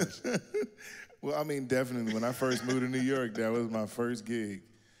Bobby so much. Well, I mean, definitely. When I first moved to New York, that was my first gig,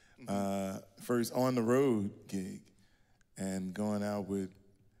 first on the road gig, and going out with.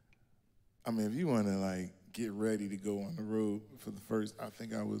 I mean, if you want to get ready to go on the road for the first, I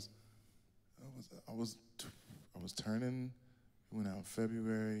think I was turning. We went out in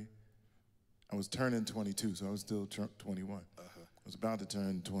February. I was turning 22, so I was still 21. I was about to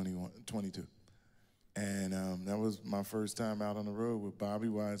turn 22. And that was my first time out on the road with Bobby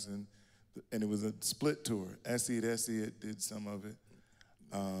Watson. And it was a split tour. Essie did some of it.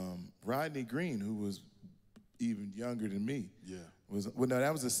 Rodney Green, who was even younger than me. Yeah.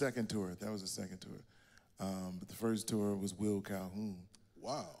 That was the second tour. But the first tour was Will Calhoun.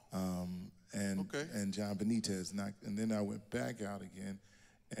 Wow. And John Benitez. And then I went back out again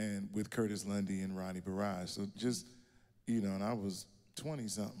and with Curtis Lundy and Ronnie Barrage. So just, and I was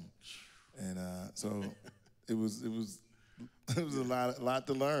 20-something. And so it was a lot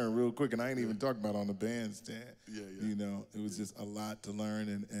to learn real quick. And I ain't even talking about on the bandstand. Yeah. It was just a lot to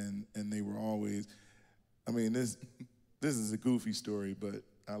learn. And they were always, I mean, this is a goofy story, but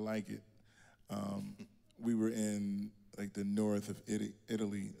I like it. We were in the north of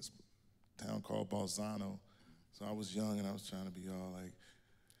Italy, a town called Bolzano. So I was young and I was trying to be all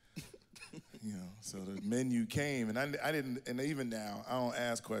so the menu came and I didn't, and even now I don't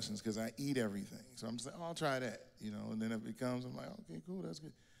ask questions because I eat everything. So I'm just like, I'll try that, and then if it comes, I'm like, okay, cool, that's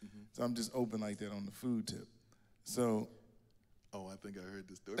good. So I'm just open like that on the food tip. So. Oh, I think I heard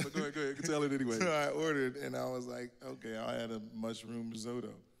this story. But go ahead, tell it anyway. So I ordered, and I was like, okay, I had a mushroom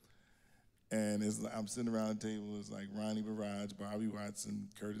risotto. And I'm sitting around the table, it's like Ronnie Barrage, Bobby Watson,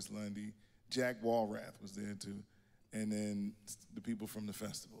 Curtis Lundy, Jack Walrath was there too. and then the people from the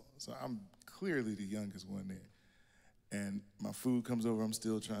festival. So I'm clearly the youngest one there. And my food comes over, I'm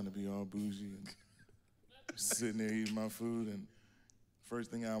still trying to be all bougie and sitting there eating my food, and first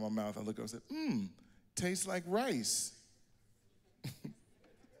thing out of my mouth, I look up and said, tastes like rice.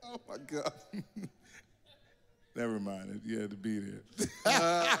 Oh my God. Never mind, you had to be there.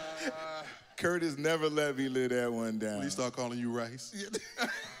 Curtis never let me live that one down. He start calling you Rice.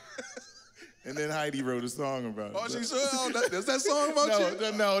 And then Heidi wrote a song about it. Oh, she said, oh, that's that song about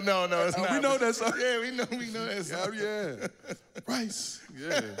you? No, it's not. We know that song. Yeah, we know that song. Yeah. Rice.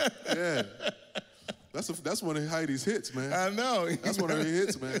 Yeah. That's one of Heidi's hits, man. I know. That's one of her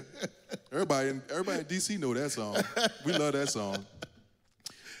hits, man. Everybody in DC know that song. We love that song.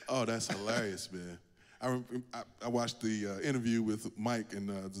 Oh, that's hilarious, man. I watched the interview with Mike, and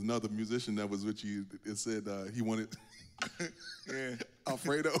there's another musician that was with you. It said he wanted yeah.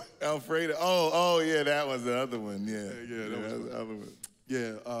 Alfredo. Oh, yeah, that was the other one. Yeah, that was the other one.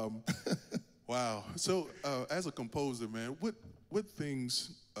 Yeah. Wow. So, as a composer, man, what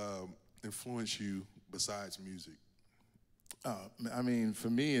things influence you besides music? I mean, for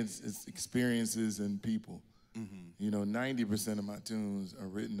me, it's experiences and people. You know, 90% of my tunes are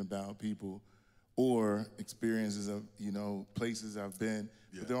written about people or experiences of, you know, places I've been,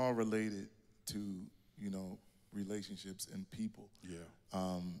 but they're all related to, you know, relationships and people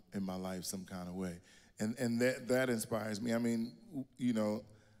in my life some kind of way. And that inspires me. I mean, you know,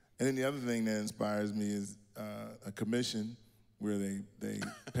 and then the other thing that inspires me is a commission where they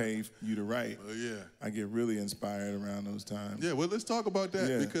pay you to write. Oh, yeah. I get really inspired around those times. Yeah, well, let's talk about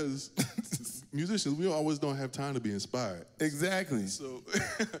that because musicians, we always don't have time to be inspired. Exactly. So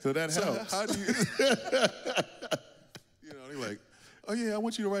that helps. How do you, you know, they're like, oh, yeah, I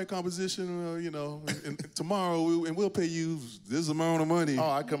want you to write a composition, you know, and tomorrow, we'll pay you this amount of money. Oh,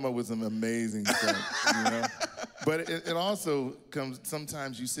 I come up with some amazing stuff, you know. But it also comes,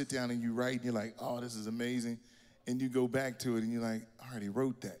 sometimes you sit down and you write and you're like, oh, this is amazing. And you go back to it and you're like, I already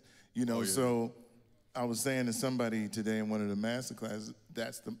wrote that. You know, so I was saying to somebody today in one of the master classes,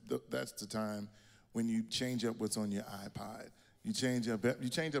 that's the time when you change up what's on your iPod. You change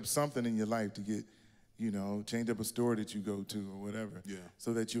up something in your life to get, you know, change up a store that you go to or whatever. Yeah.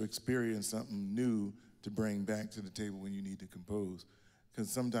 So that you experience something new to bring back to the table when you need to compose. Because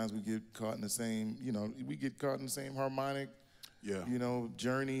sometimes we get caught in the same, you know, harmonic, you know,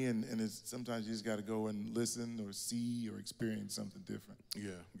 journey, and it's, sometimes you just got to go and listen or see or experience something different.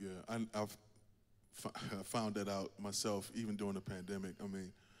 I've found that out myself, even during the pandemic. I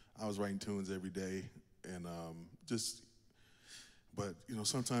mean, I was writing tunes every day, and but you know,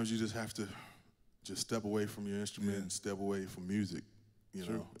 sometimes you just have to just step away from your instrument and step away from music, you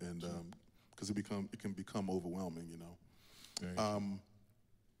know, and because it can become overwhelming, you know.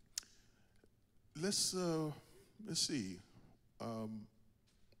 Let's see.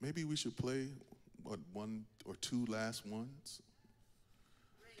 Maybe we should play one or two last ones.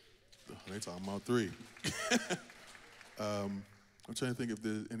 They talking about three. I'm trying to think if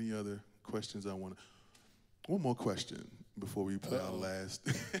there's any other questions I want to. One more question before we play our last.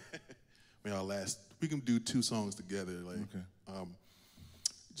 We can do two songs together. Like,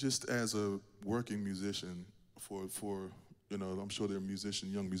 just as a working musician, for you know, I'm sure there are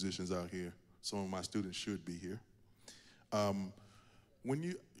young musicians out here. Some of my students should be here.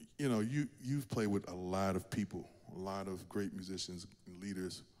 When you've played with a lot of people, a lot of great musicians and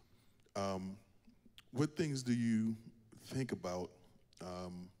leaders. What things do you think about,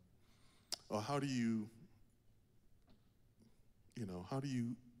 or how do you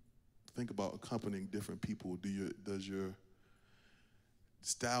think about accompanying different people? Does your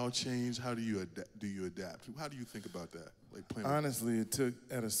style change? How do you adapt? How do you think about that? Like playing. Honestly, it took,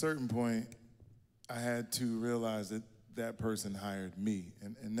 at a certain point, I had to realize that person hired me,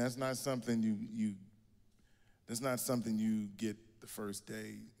 and that's not something that's not something you get the first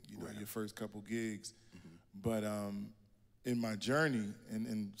day, you know, your first couple gigs. But in my journey,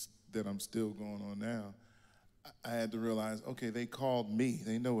 and that I'm still going on now, I had to realize, okay, they called me.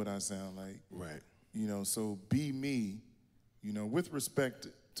 They know what I sound like. Right. You know, so be me, you know, with respect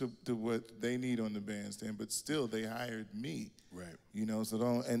to what they need on the bandstand, but still they hired me. Right. You know, so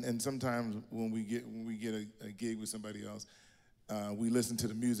don't, and sometimes when we get a gig with somebody else, we listen to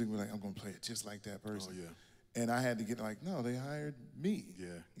the music, we're like, I'm gonna play it just like that person. Oh, yeah. And I had to get like, no, they hired me. Yeah.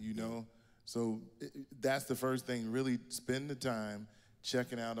 You know? So that's the first thing, really spend the time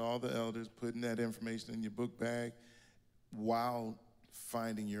checking out all the elders, putting that information in your book bag while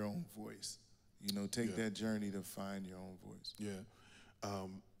finding your own voice. You know, take that journey to find your own voice. Yeah.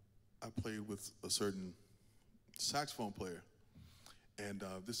 I played with a certain saxophone player, and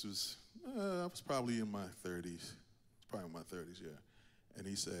this was, I was probably in my 30s, probably in my 30s, yeah. And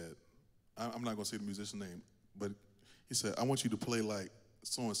he said, I'm not gonna say the musician's name, but he said, I want you to play like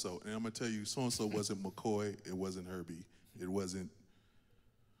so-and-so. And I'm gonna tell you, so-and-so wasn't McCoy, it wasn't Herbie, it wasn't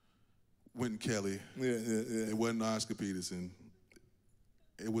Wynton Kelly, it wasn't Oscar Peterson.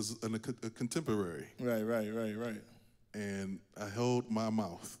 It was a contemporary. Right. And I held my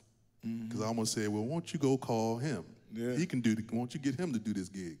mouth because I almost said, well, won't you go call him? Yeah. He can do the, won't you get him to do this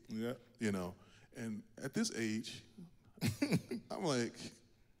gig? Yeah. You know, and at this age, I'm like,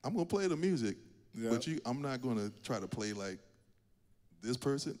 I'm gonna play the music, but I'm not gonna try to play like this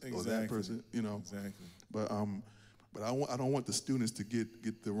person or that person, you know. Exactly. But I don't want the students to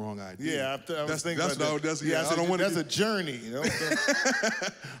get the wrong idea. Yeah, I was thinking about that. I don't want that's a journey, you know.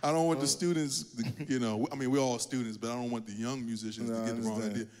 I don't want the students, you know. I mean, we're all students, but I don't want the young musicians to get the wrong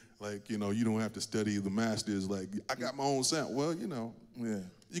idea. Like, you know, you don't have to study the masters. Like, I got my own sound. Well, you know,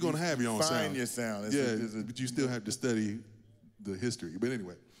 you're gonna have your own sound. Find your sound. But you still have to study the history. But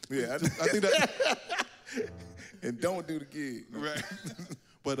anyway, I think that. And don't do the gig. Right.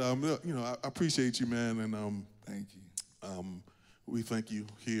 But you know, I appreciate you, man, and thank you. We thank you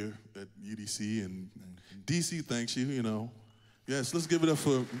here at UDC, and DC thanks you. You know, yes. Let's give it up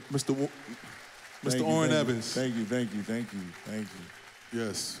for Mr. Orrin Evans. Thank you.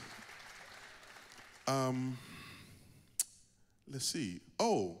 Yes. Let's see.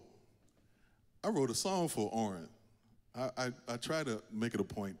 Oh, I wrote a song for Orrin. I try to make it a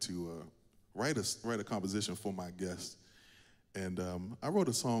point to write a composition for my guests, and I wrote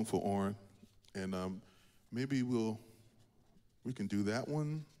a song for Orrin, and maybe we can do that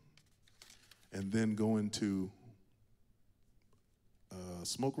one, and then go into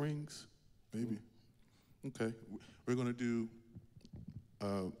Smoke Rings, maybe. Okay, we're gonna do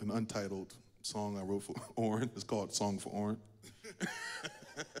an untitled song I wrote for Orrin. It's called Song for Orrin.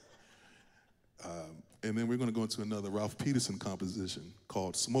 And then we're gonna go into another Ralph Peterson composition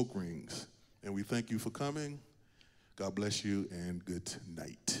called Smoke Rings. And we thank you for coming. God bless you, and good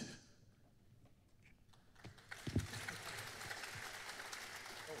night.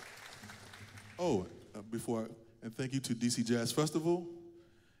 And thank you to DC Jazz Festival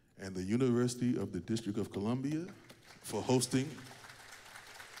and the University of the District of Columbia for hosting.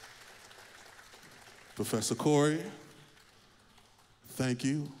 Professor Corey, thank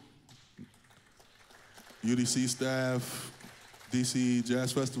you. UDC staff, DC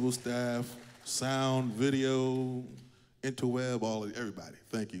Jazz Festival staff, sound, video, interweb, everybody,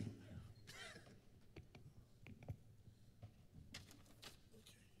 thank you.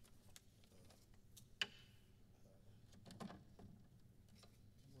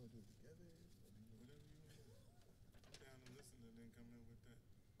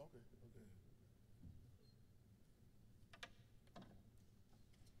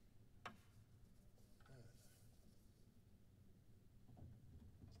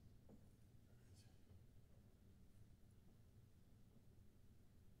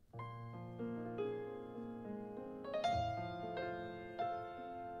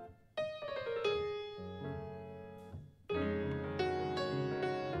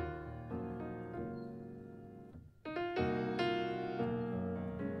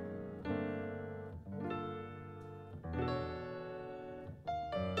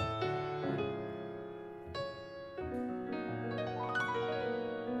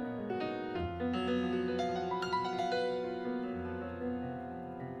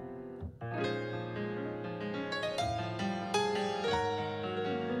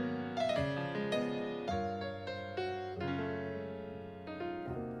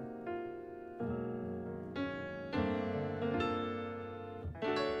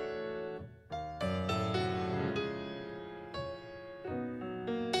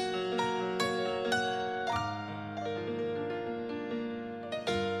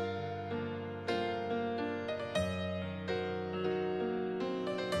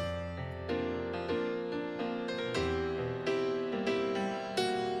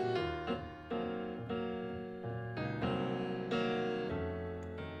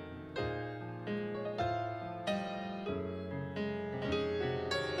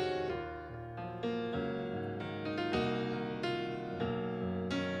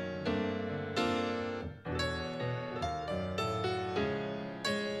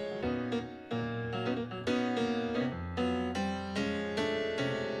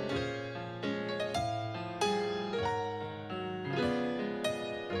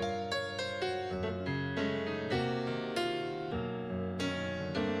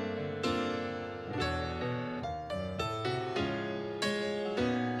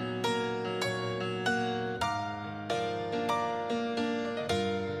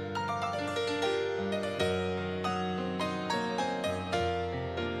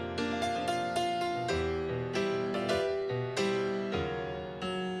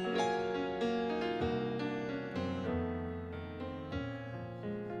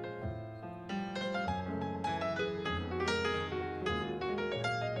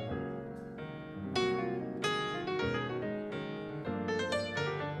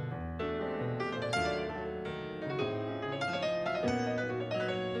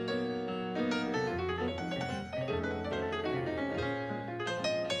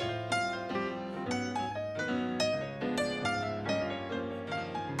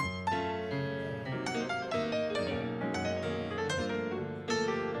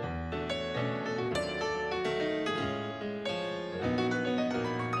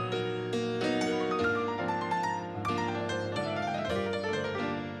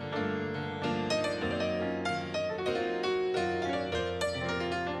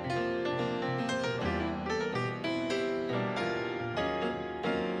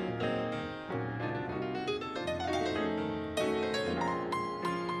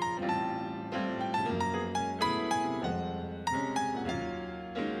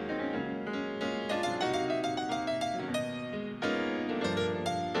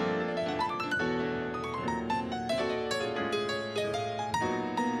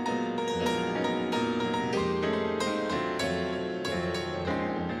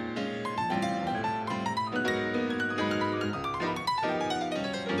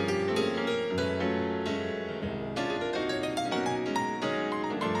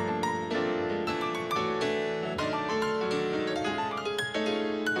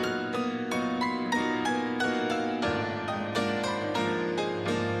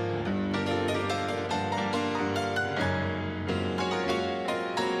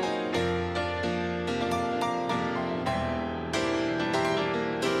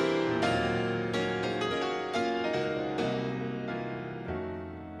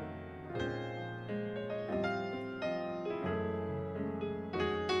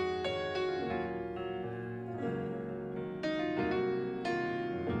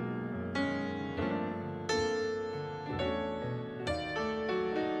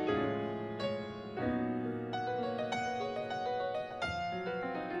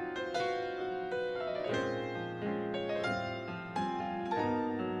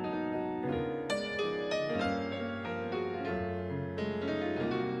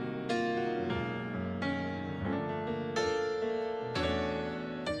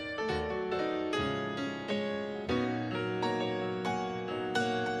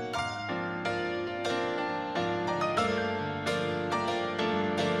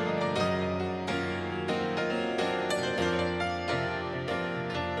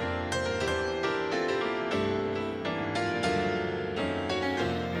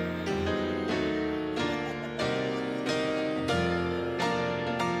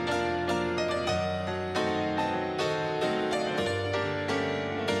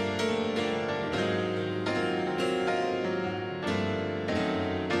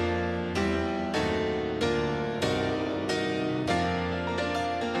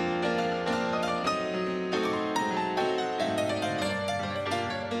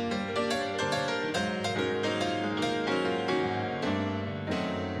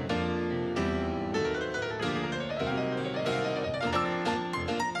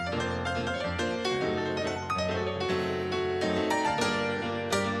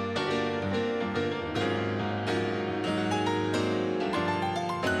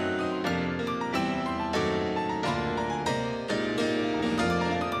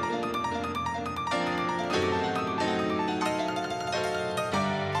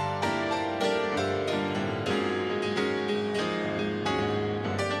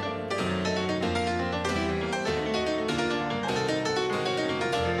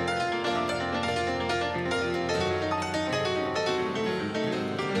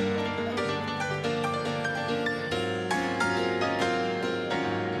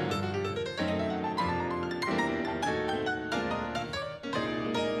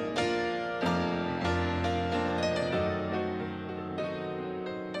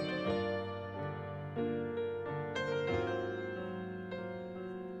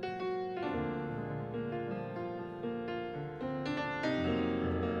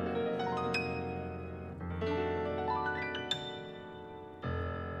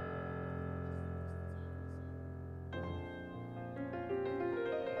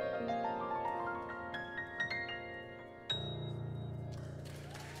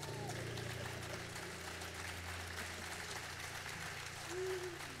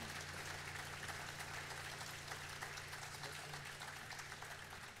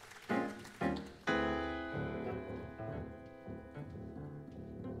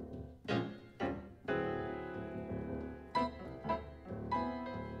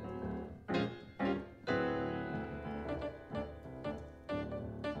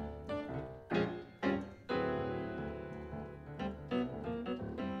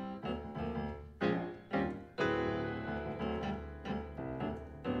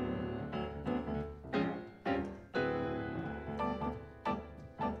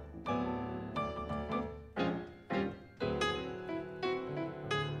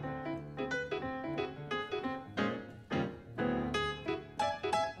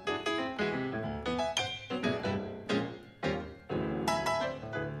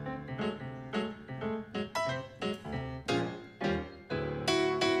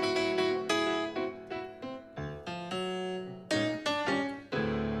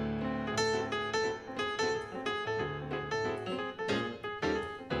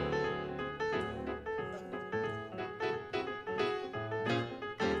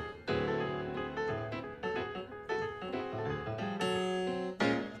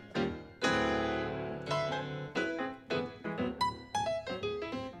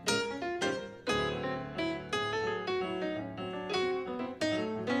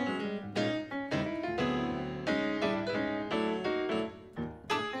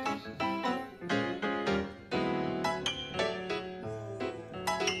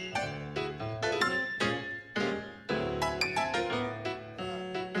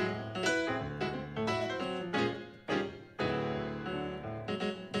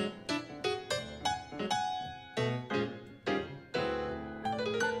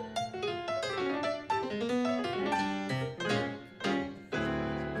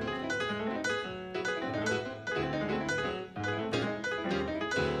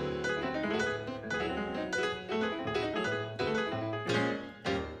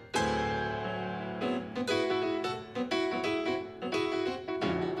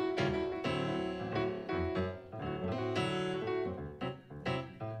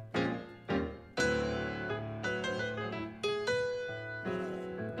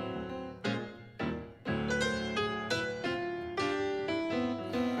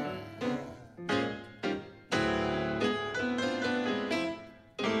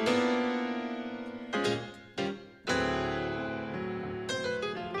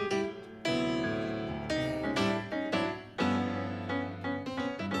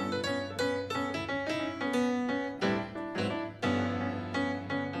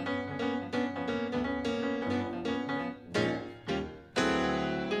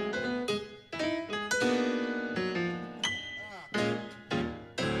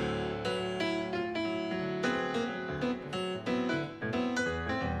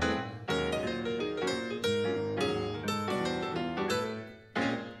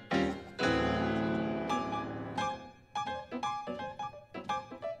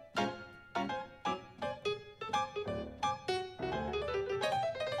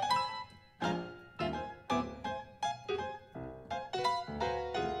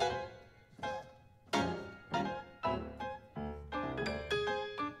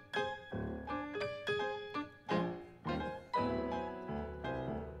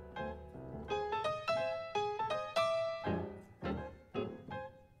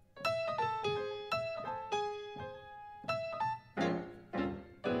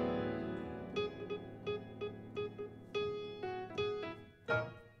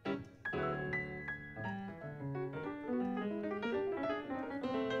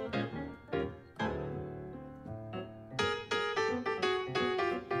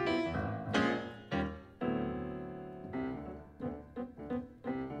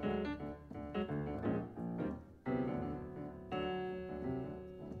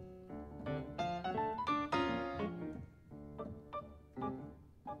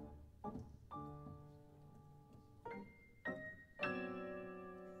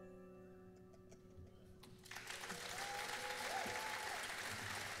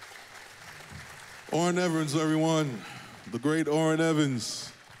 Orrin Evans, everyone. The great Orrin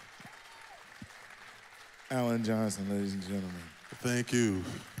Evans. Alan Johnson, ladies and gentlemen. Thank you.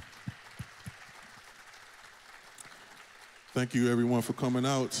 Thank you, everyone, for coming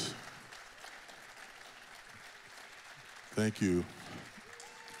out. Thank you.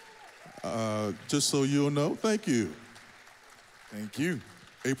 Just so you'll know, thank you. Thank you.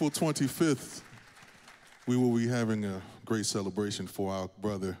 April 25th, we will be having a great celebration for our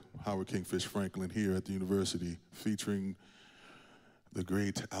brother, Howard Kingfish Franklin, here at the university, featuring the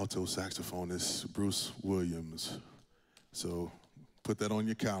great alto saxophonist, Bruce Williams. So put that on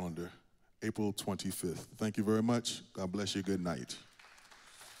your calendar, April 25th. Thank you very much. God bless you. Good night.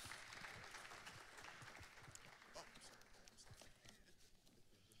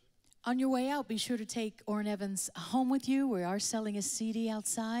 On your way out, be sure to take Orrin Evans home with you. We are selling a CD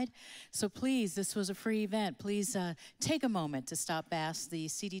outside. So please, this was a free event. Please take a moment to stop past the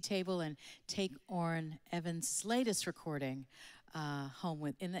CD table and take Orrin Evans' latest recording home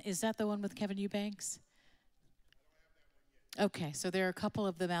with. Is that the one with Kevin Eubanks? Okay, so there are a couple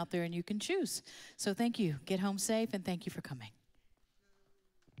of them out there and you can choose. So thank you. Get home safe and thank you for coming.